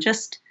for them,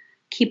 just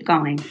keep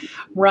going.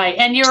 Right.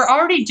 And you're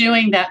already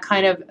doing that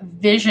kind of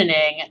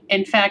visioning.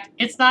 In fact,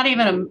 it's not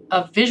even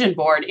a vision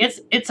board.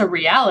 It's a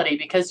reality,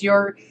 because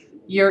you're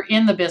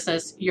in the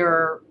business.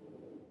 You're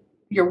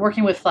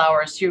working with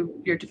flowers.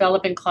 You're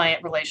developing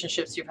client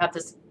relationships. You have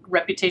this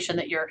reputation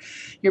that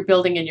you're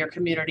building in your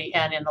community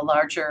and in the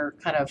larger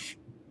kind of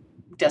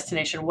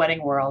destination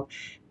wedding world.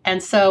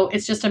 And so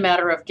it's just a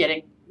matter of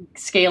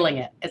scaling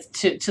it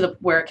to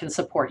where it can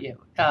support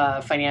you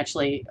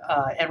financially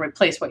and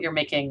replace what you're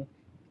making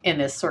in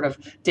this sort of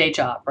day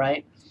job,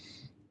 right?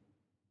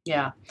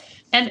 Yeah.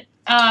 And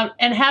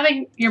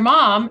having your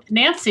mom,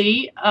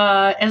 Nancy,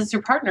 as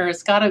your partner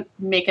has got to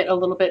make it a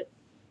little bit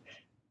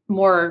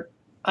more,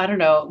 I don't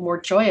know, more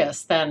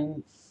joyous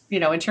than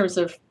in terms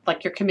of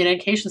like your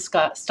communication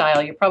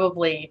style, you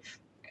probably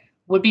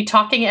would be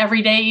talking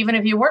every day, even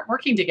if you weren't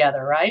working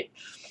together, right?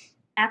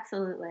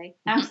 Absolutely.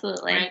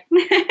 Absolutely.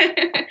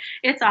 Right.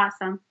 It's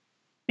awesome.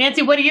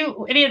 Nancy,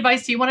 any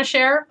advice do you want to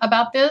share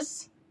about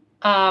this?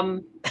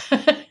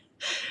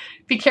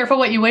 Be careful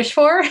what you wish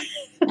for.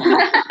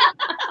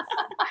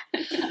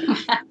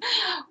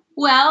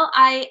 Well,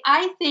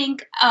 I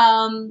think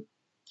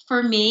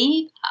for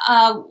me,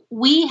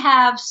 we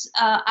have.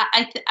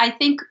 I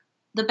think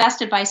the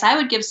best advice I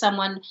would give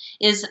someone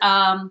is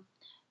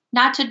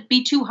not to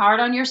be too hard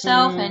on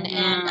yourself, and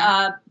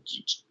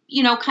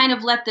kind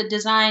of let the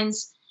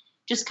designs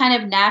just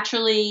kind of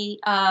naturally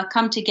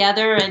come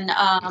together, and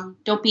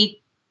don't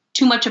be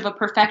too much of a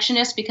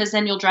perfectionist, because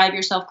then you'll drive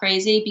yourself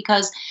crazy.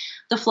 Because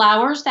the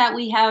flowers that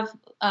we have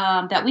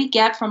that we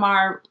get from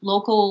our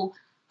local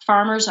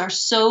farmers are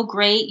so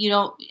great.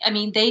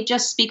 They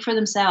just speak for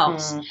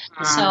themselves.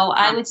 So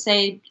I would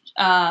say,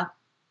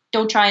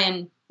 don't try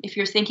and, if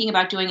you're thinking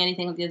about doing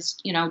anything like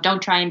this,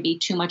 don't try and be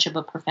too much of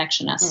a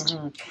perfectionist.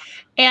 Mm-hmm.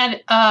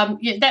 And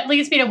that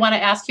leads me to want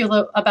to ask you a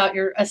little about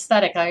your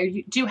aesthetic.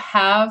 Do you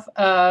have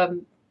a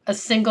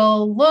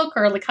single look,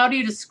 or like how do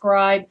you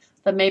describe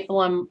the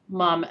Maple &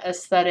 Mum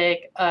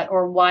aesthetic,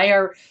 or why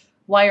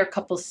are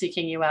couples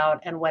seeking you out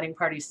and wedding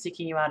parties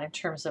seeking you out in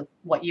terms of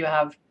what you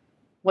have,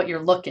 what your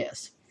look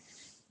is?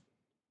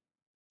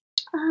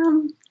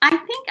 I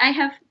think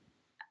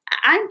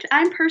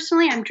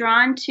I'm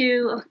drawn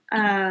to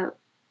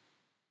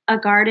a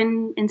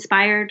garden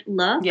inspired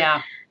look.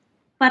 Yeah.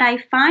 But I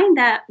find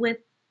that with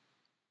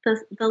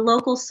the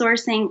local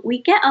sourcing,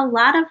 we get a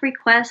lot of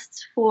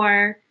requests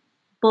for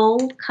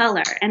bold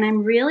color, and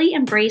I'm really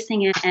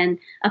embracing it. And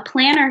a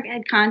planner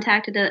had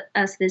contacted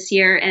us this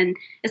year, and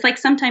it's like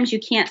sometimes you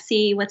can't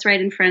see what's right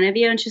in front of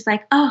you, and she's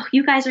like, "Oh,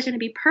 you guys are going to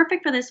be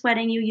perfect for this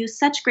wedding. You use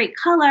such great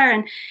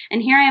color."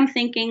 And here I am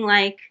thinking,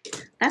 like,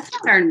 that's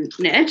not our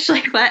niche.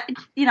 Like, but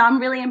I'm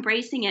really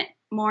embracing it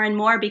more and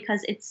more,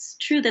 because it's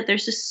true that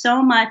there's just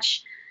so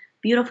much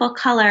beautiful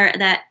color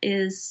that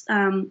is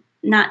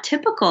not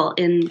typical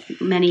in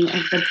many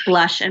of the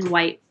blush and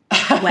white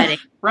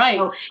weddings. Right.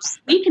 So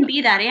we can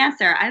be that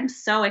answer. I'm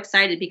so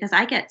excited, because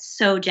I get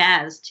so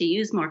jazzed to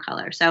use more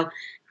color. So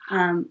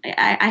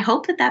I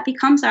hope that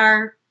becomes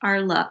our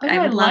look. Oh,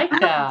 I like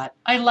that.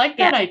 I like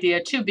that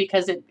idea too,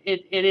 because it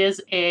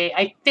is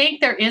I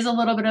think there is a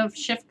little bit of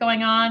shift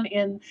going on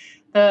in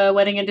the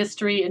wedding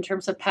industry in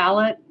terms of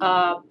palette,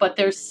 but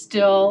there's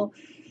still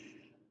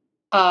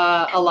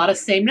a lot of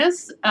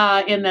sameness,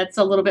 and that's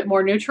a little bit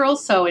more neutral.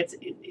 So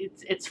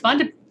it's fun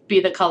to be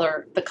the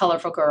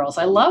colorful girls.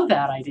 I love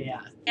that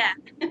idea. Yeah,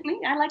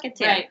 I like it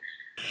too. Right.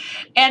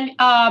 And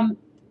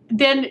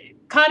then,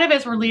 kind of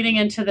as we're leading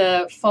into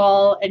the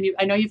fall, and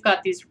I know you've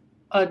got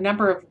a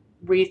number of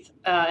wreath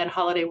and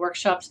holiday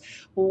workshops.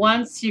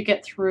 Once you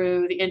get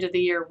through the end of the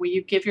year, will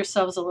you give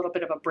yourselves a little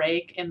bit of a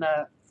break in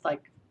the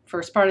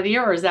first part of the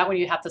year, or is that when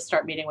you have to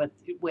start meeting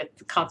with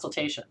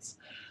consultations?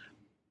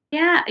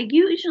 Yeah,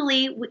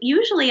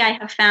 usually I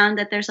have found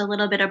that there's a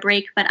little bit of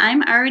break, but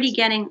I'm already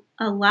getting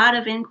a lot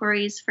of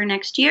inquiries for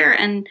next year,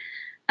 and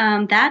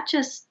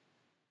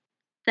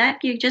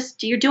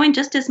you're doing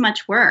just as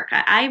much work.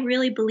 I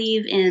really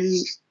believe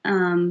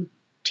in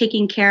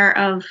taking care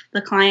of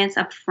the clients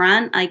up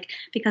front,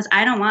 because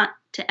I don't want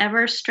to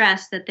ever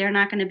stress that they're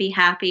not going to be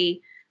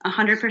happy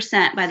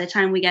 100% by the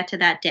time we get to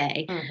that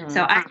day. Mm-hmm.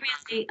 So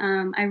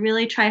I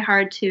really try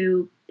hard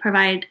to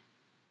provide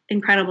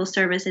incredible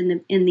service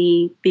in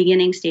the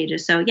beginning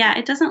stages. So yeah,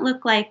 it doesn't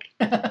look like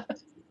to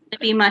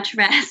be much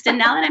rest. And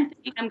now that I'm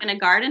thinking I'm going to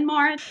garden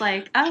more, it's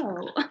like,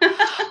 oh.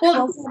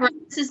 Well,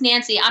 this is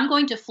Nancy. I'm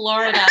going to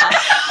Florida.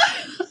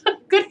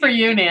 Good for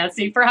you,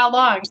 Nancy. For how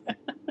long?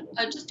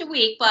 Just a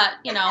week, but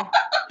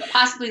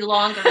possibly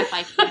longer if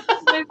I can.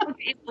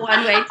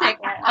 One-way ticket.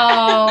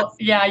 Oh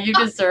yeah, you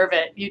deserve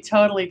it. You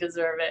totally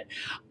deserve it.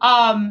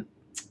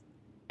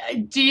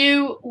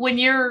 When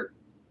you're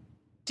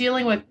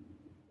dealing with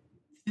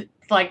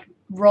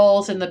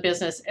roles in the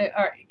business,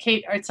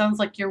 Kate, it sounds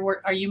like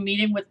are you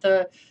meeting with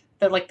the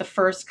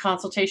first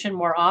consultation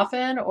more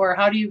often, or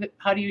how do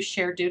you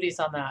share duties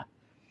on that?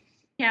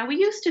 Yeah, we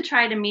used to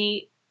try to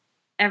meet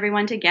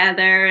everyone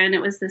together, and it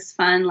was this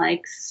fun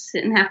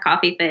sit and have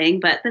coffee thing,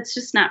 but that's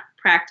just not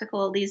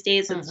practical these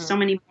days. Mm-hmm. It's so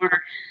many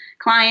more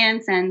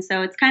clients, and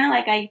so it's kind of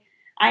like I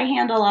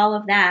handle all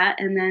of that,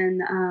 and then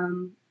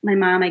my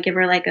mom, I give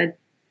her a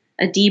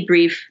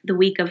debrief the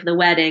week of the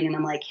wedding, and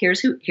I'm like,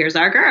 here's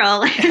our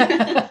girl.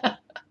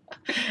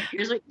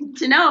 Here's what you need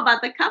to know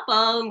about the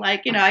couple. I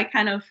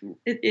kind of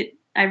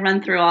I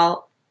run through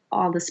all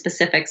the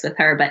specifics with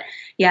her, but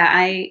yeah,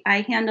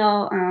 I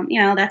handle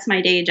that's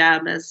my day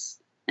job as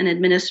an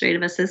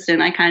administrative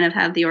assistant. I kind of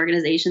have the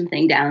organization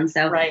thing down,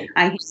 so right.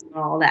 I handle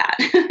all that.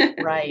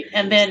 Right,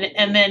 and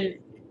then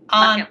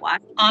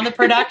on the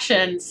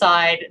production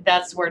side,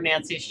 that's where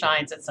Nancy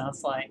shines. It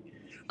sounds like.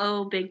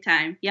 Oh, big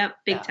time. Yep,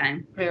 big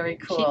time. Very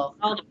cool.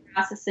 All the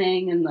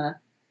processing and the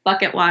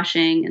bucket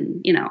washing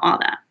and all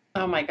that.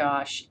 Oh my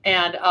gosh.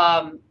 And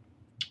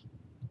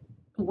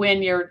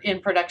when you're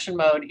in production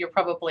mode, you're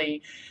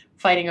probably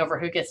fighting over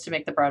who gets to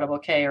make the bridal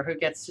bouquet or who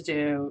gets to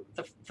do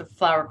the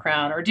flower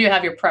crown, or do you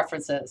have your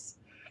preferences?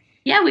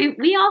 Yeah,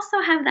 we also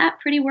have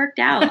that pretty worked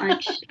out.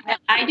 Like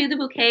I do the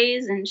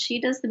bouquets and she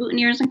does the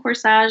boutonnieres and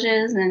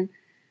corsages, and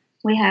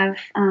we have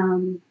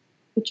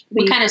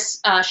we kind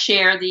of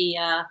share the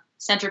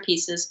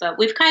centerpieces, but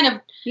we've kind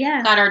of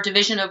got our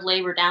division of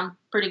labor down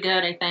pretty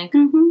good, I think.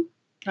 Mm-hmm.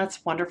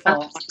 That's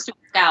wonderful.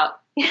 Out.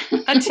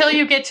 until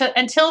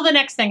the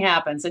next thing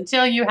happens,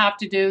 until you have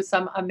to do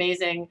some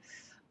amazing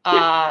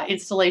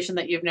installation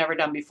that you've never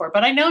done before.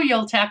 But I know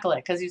you'll tackle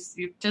it because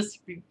you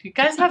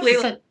guys have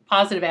such a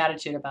positive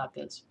attitude about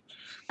this.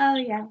 Oh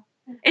yeah,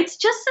 it's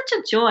just such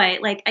a joy.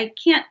 Like I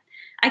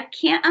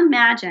can't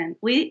imagine.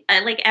 We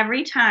like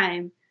every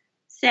time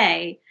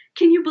say,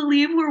 can you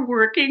believe we're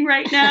working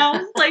right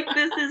now? Like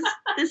this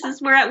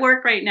is we're at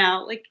work right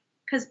now. Like,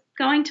 because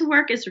going to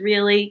work is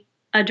really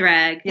a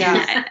drag.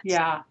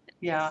 Yeah.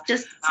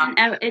 Just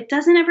it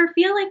doesn't ever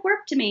feel like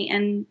work to me,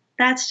 and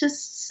that's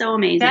just so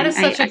amazing. That is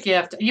such a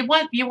gift. You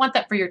want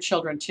that for your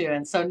children too,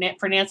 and so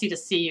for Nancy to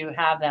see you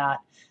have that,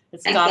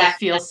 it's got to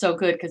feel so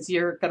good, because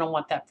you're going to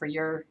want that for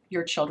your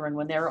children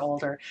when they're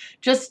older.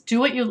 Just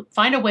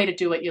find a way to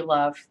do what you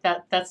love.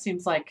 That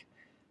seems like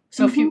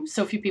so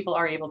few people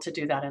are able to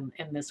do that in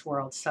this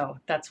world. So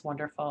that's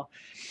wonderful.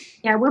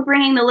 Yeah, we're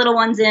bringing the little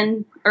ones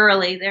in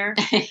early. They're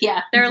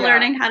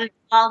learning how to do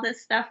all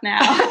this stuff now.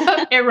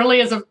 It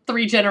really is a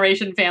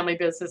 3-generation family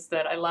business.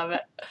 That I love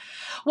it.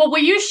 Well,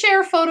 will you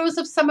share photos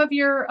of some of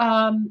your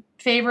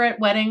favorite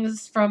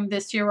weddings from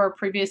this year or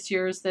previous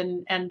years,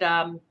 and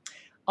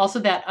also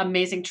that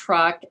amazing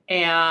truck,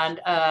 and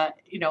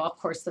of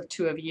course the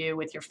two of you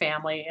with your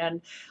family,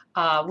 and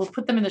we'll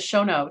put them in the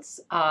show notes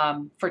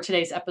for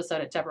today's episode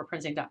at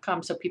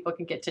DeborahPrinzing.com, so people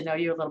can get to know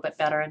you a little bit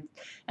better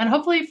and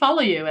hopefully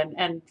follow you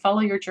and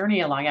follow your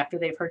journey along after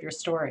they've heard your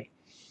story.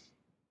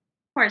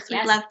 Of course,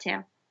 we'd love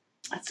to.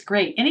 That's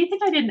great. Anything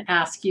I didn't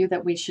ask you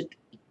that we should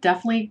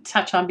definitely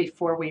touch on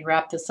before we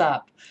wrap this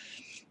up?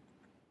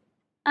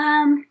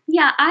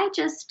 Yeah, I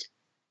just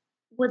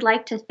would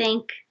like to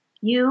thank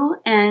you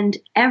and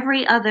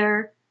every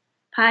other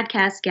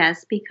podcast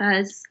guest,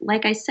 because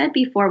like I said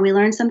before, we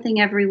learn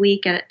something every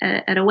week at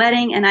a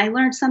wedding, and I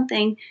learned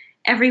something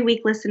every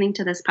week listening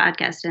to this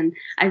podcast, and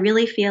I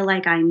really feel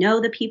like I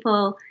know the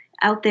people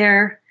out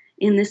there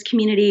in this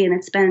community, and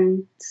it's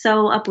been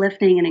so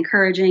uplifting and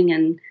encouraging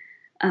and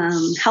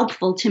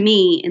helpful to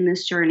me in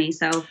this journey.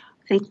 So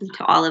thank you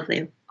to all of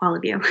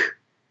you.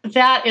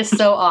 That is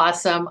so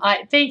awesome.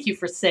 Thank you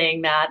for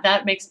saying that.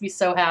 That makes me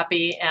so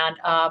happy. And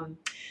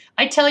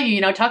I tell you,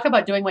 talk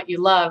about doing what you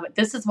love.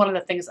 This is one of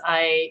the things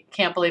I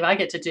can't believe I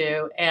get to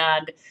do.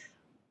 And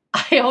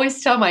I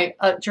always tell my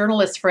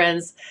journalist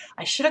friends,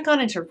 I should have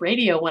gone into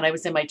radio when I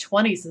was in my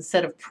 20s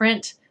instead of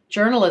print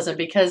journalism,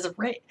 because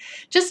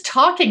just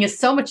talking is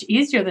so much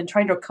easier than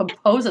trying to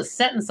compose a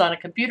sentence on a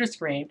computer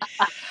screen.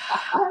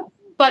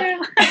 But,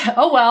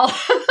 oh well.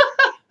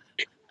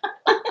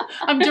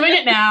 I'm doing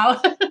it now,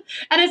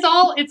 and it's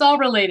all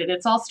related.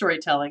 It's all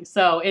storytelling.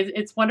 So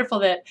it's wonderful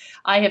that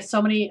I have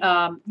so many.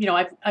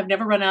 I've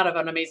never run out of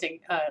an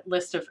amazing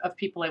list of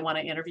people I want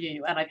to interview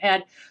you, and I've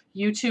had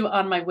you two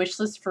on my wish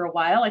list for a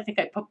while. I think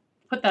I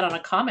put that on a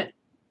comment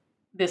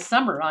this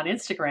summer on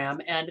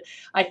Instagram, and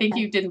I think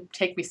you didn't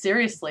take me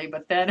seriously,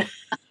 but then.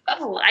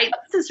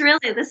 This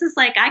is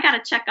like I got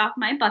to check off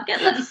my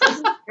bucket list.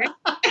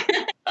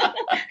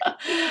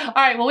 All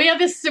right. Well, we have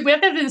this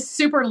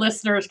super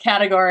listeners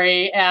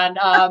category, and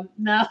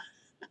now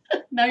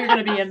you're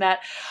going to be in that.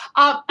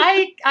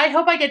 I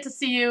hope I get to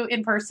see you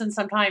in person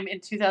sometime in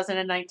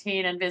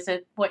 2019 and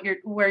visit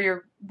where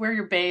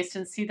you're based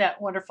and see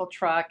that wonderful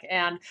truck.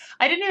 And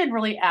I didn't even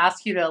really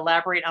ask you to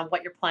elaborate on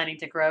what you're planning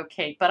to grow,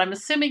 Kate, but I'm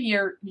assuming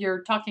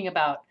you're talking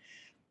about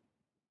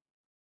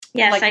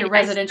your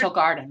residential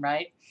garden,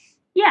 right?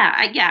 Yeah.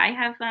 I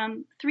have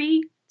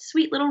 3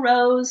 sweet little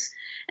rows,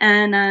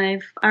 and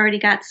I've already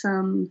got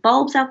some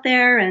bulbs out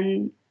there,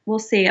 and we'll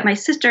see. My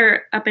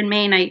sister up in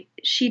Maine,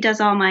 she does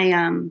all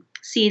my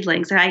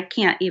seedlings. I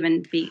can't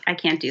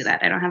do that.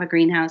 I don't have a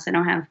greenhouse. I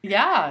don't have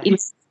even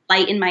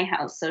light in my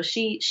house. So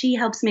she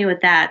helps me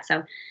with that.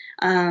 So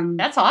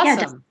that's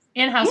awesome.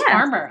 In-house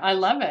farmer. I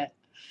love it.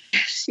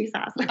 She's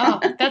awesome.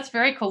 Oh, that's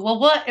very cool.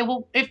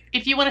 Well,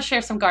 if you want to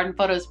share some garden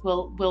photos,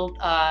 we'll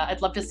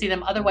I'd love to see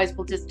them. Otherwise,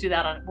 we'll just do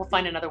that we'll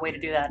find another way to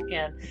do that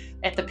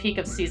at the peak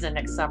of season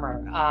next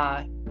summer.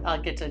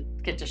 I'll get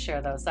to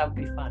share those. That would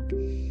be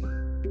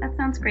fun. That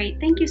sounds great.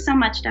 Thank you so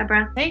much,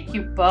 Deborah. Thank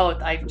you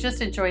both. I've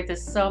just enjoyed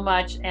this so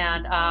much,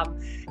 and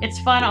it's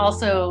fun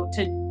also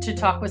to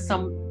talk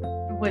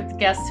with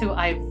guests who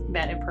I've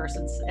met in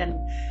person, and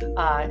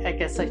I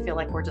guess I feel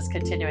like we're just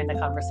continuing the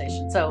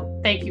conversation. So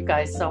thank you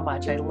guys so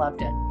much. I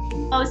loved it.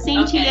 Oh,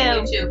 same to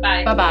you. You too.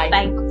 Bye. Bye-bye.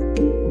 Bye.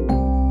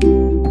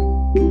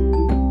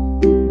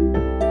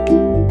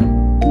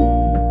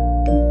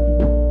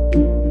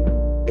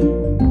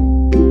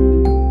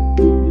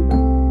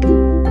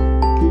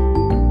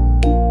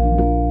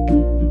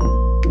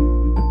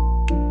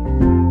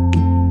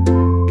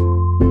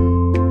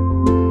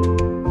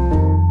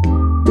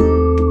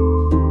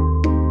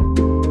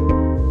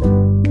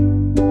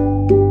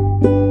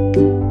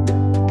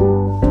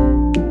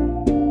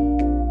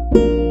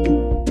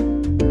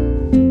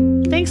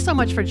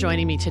 much for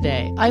joining me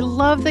today. I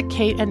love that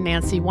Kate and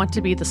Nancy want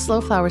to be the Slow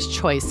Flowers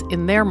choice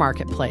in their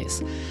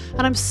marketplace,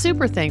 and I'm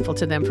super thankful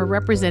to them for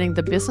representing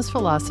the business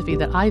philosophy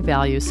that I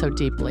value so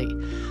deeply.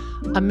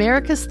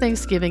 America's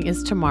Thanksgiving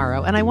is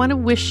tomorrow, and I want to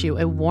wish you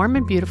a warm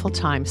and beautiful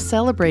time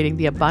celebrating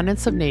the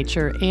abundance of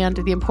nature and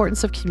the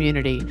importance of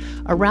community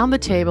around the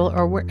table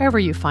or wherever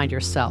you find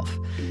yourself.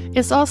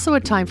 It's also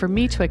a time for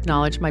me to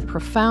acknowledge my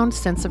profound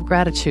sense of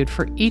gratitude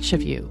for each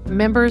of you,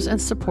 members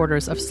and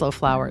supporters of Slow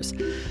Flowers,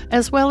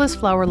 as well as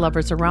flower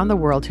lovers around the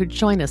world who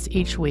join us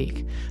each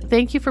week.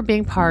 Thank you for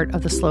being part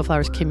of the Slow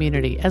Flowers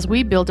community as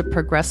we build a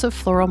progressive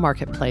floral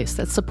marketplace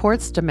that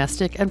supports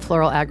domestic and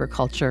floral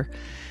agriculture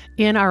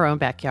in our own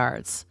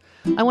backyards.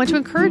 I want to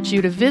encourage you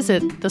to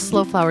visit the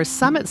Slow Flowers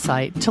Summit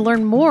site to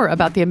learn more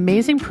about the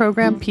amazing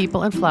program,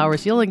 people, and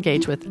flowers you'll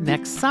engage with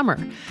next summer,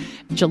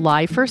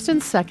 July 1st and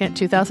 2nd,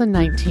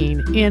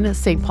 2019, in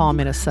St. Paul,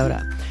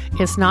 Minnesota.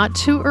 It's not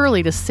too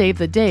early to save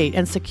the date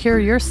and secure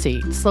your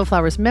seat. Slow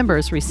Flowers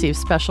members receive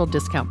special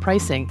discount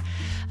pricing,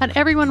 and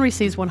everyone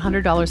receives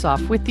 $100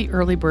 off with the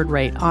early bird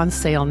rate on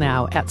sale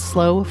now at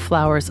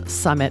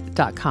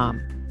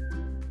slowflowerssummit.com.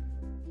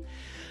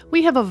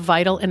 We have a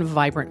vital and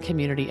vibrant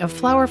community of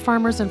flower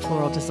farmers and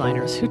floral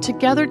designers who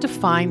together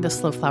define the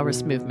Slow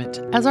Flowers movement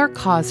as our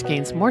cause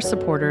gains more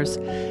supporters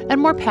and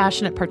more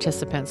passionate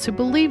participants who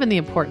believe in the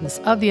importance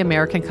of the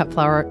American cut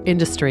flower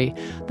industry.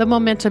 The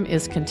momentum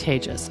is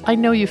contagious. I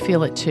know you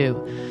feel it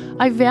too.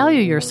 I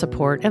value your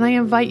support, and I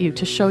invite you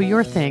to show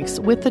your thanks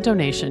with the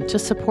donation to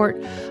support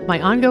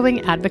my ongoing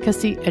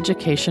advocacy,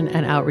 education,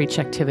 and outreach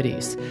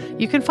activities.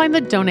 You can find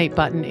the donate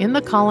button in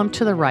the column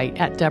to the right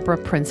at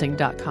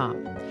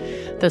deborahprinzing.com.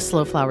 The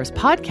Slow Flowers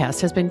podcast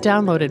has been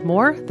downloaded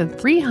more than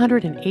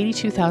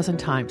 382,000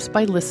 times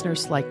by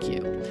listeners like you.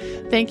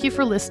 Thank you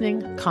for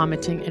listening,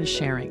 commenting, and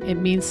sharing. It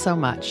means so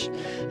much.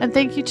 And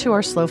thank you to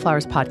our Slow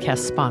Flowers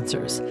podcast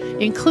sponsors,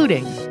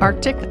 including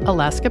Arctic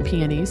Alaska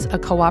Peonies, a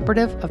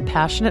cooperative of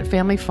passionate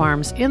family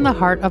farms in the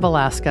heart of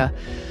Alaska,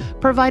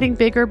 providing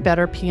bigger,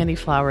 better peony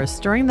flowers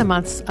during the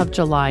months of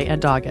July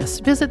and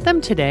August. Visit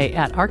them today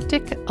at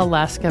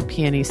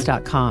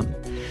arcticalaskapeonies.com.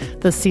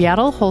 The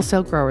Seattle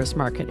Wholesale Growers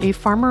Market, a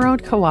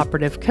farmer-owned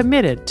cooperative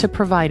committed to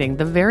providing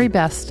the very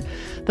best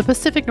the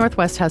Pacific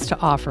Northwest has to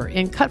offer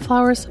in cut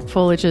flowers,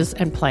 foliages,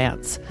 and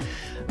plants.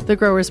 The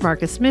Growers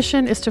Market's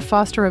mission is to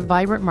foster a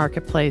vibrant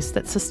marketplace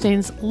that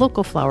sustains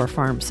local flower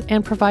farms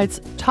and provides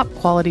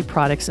top-quality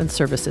products and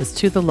services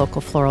to the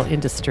local floral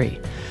industry.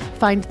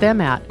 Find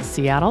them at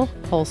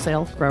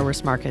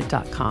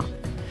seattlewholesalegrowersmarket.com.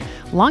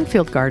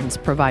 Longfield Gardens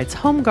provides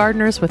home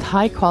gardeners with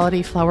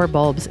high-quality flower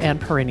bulbs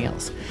and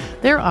perennials.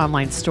 Their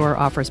online store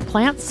offers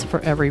plants for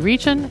every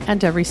region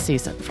and every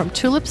season, from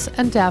tulips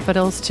and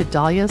daffodils to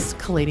dahlias,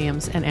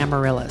 caladiums, and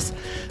amaryllis.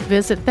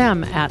 Visit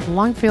them at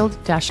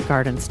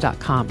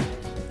longfield-gardens.com.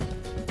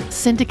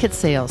 Syndicate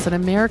Sales, an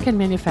American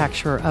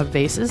manufacturer of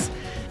vases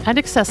and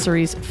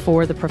accessories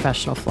for the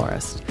professional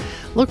florist.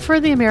 Look for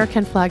the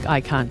American flag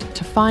icon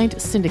to find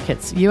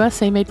Syndicate's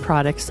USA-made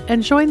products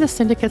and join the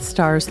Syndicate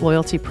Stars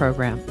loyalty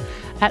program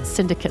at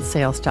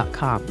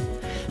syndicatesales.com.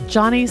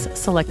 Johnny's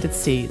Selected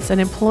Seeds, an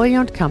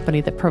employee-owned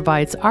company that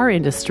provides our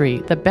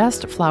industry the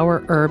best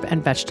flower, herb,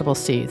 and vegetable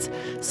seeds,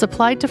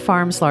 supplied to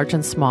farms large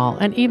and small,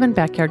 and even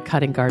backyard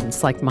cutting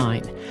gardens like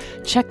mine.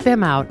 Check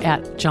them out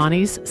at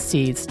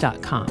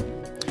johnnysseeds.com.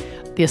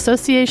 The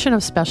Association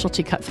of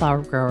Specialty Cut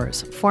Flower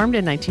Growers, formed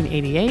in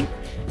 1988,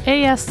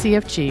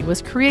 ASCFG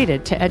was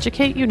created to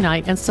educate,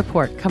 unite, and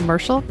support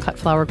commercial cut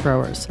flower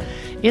growers.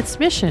 Its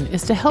mission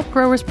is to help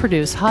growers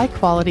produce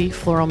high-quality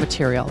floral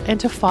material and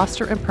to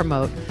foster and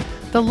promote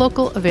the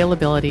local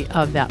availability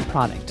of that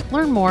product.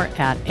 Learn more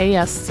at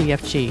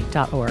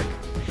ascfg.org.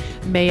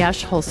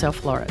 Mayesh Wholesale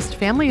Florist.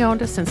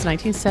 Family-owned since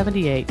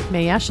 1978,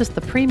 Mayesh is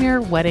the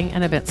premier wedding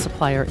and event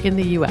supplier in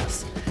the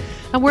U.S.,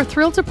 and we're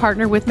thrilled to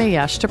partner with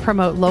Mayesh to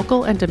promote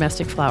local and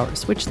domestic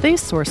flowers, which they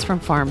source from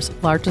farms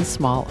large and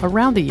small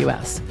around the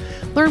U.S.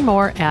 Learn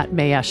more at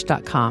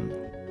mayesh.com.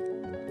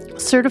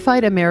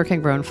 Certified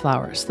American Grown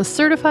Flowers. The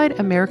Certified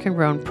American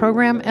Grown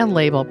program and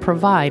label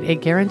provide a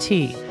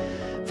guarantee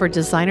for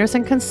designers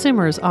and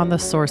consumers on the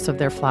source of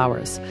their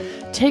flowers.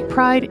 Take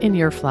pride in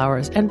your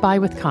flowers and buy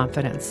with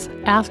confidence.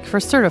 Ask for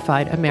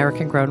Certified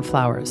American Grown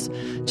Flowers.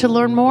 To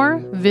learn more,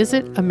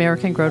 visit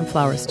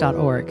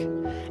americangrownflowers.org.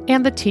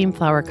 And the Team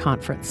Flower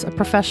Conference, a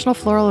professional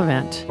floral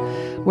event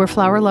where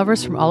flower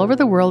lovers from all over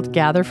the world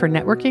gather for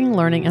networking,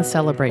 learning, and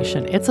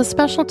celebration. It's a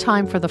special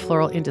time for the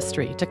floral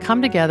industry to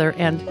come together,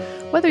 and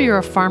whether you're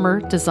a farmer,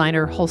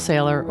 designer,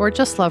 wholesaler, or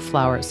just love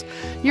flowers,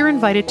 you're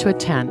invited to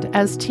attend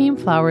as Team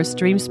Flowers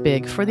dreams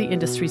big for the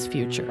industry's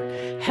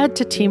future. Head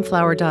to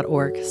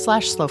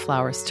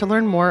teamflower.org/slowflowers to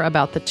learn more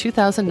about the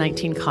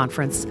 2019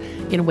 conference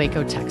in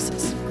Waco,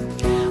 Texas.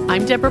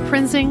 I'm Deborah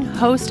Prinzing,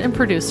 host and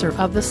producer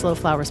of the Slow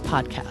Flowers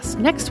podcast.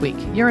 Next week,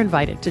 you're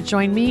invited to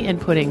join me in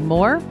putting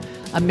more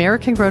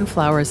American-grown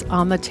flowers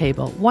on the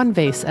table, one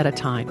vase at a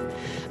time.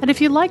 And if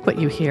you like what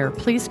you hear,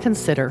 please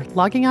consider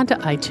logging onto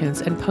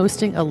iTunes and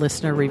posting a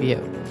listener review.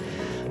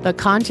 The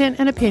content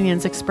and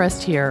opinions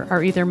expressed here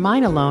are either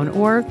mine alone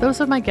or those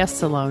of my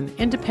guests alone,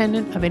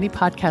 independent of any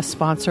podcast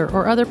sponsor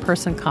or other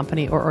person,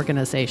 company, or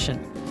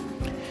organization.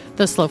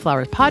 The Slow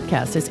Flowers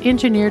podcast is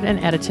engineered and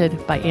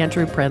edited by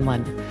Andrew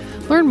Brenland.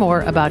 Learn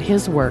more about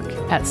his work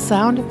at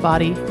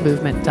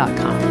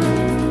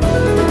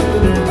soundbodymovement.com.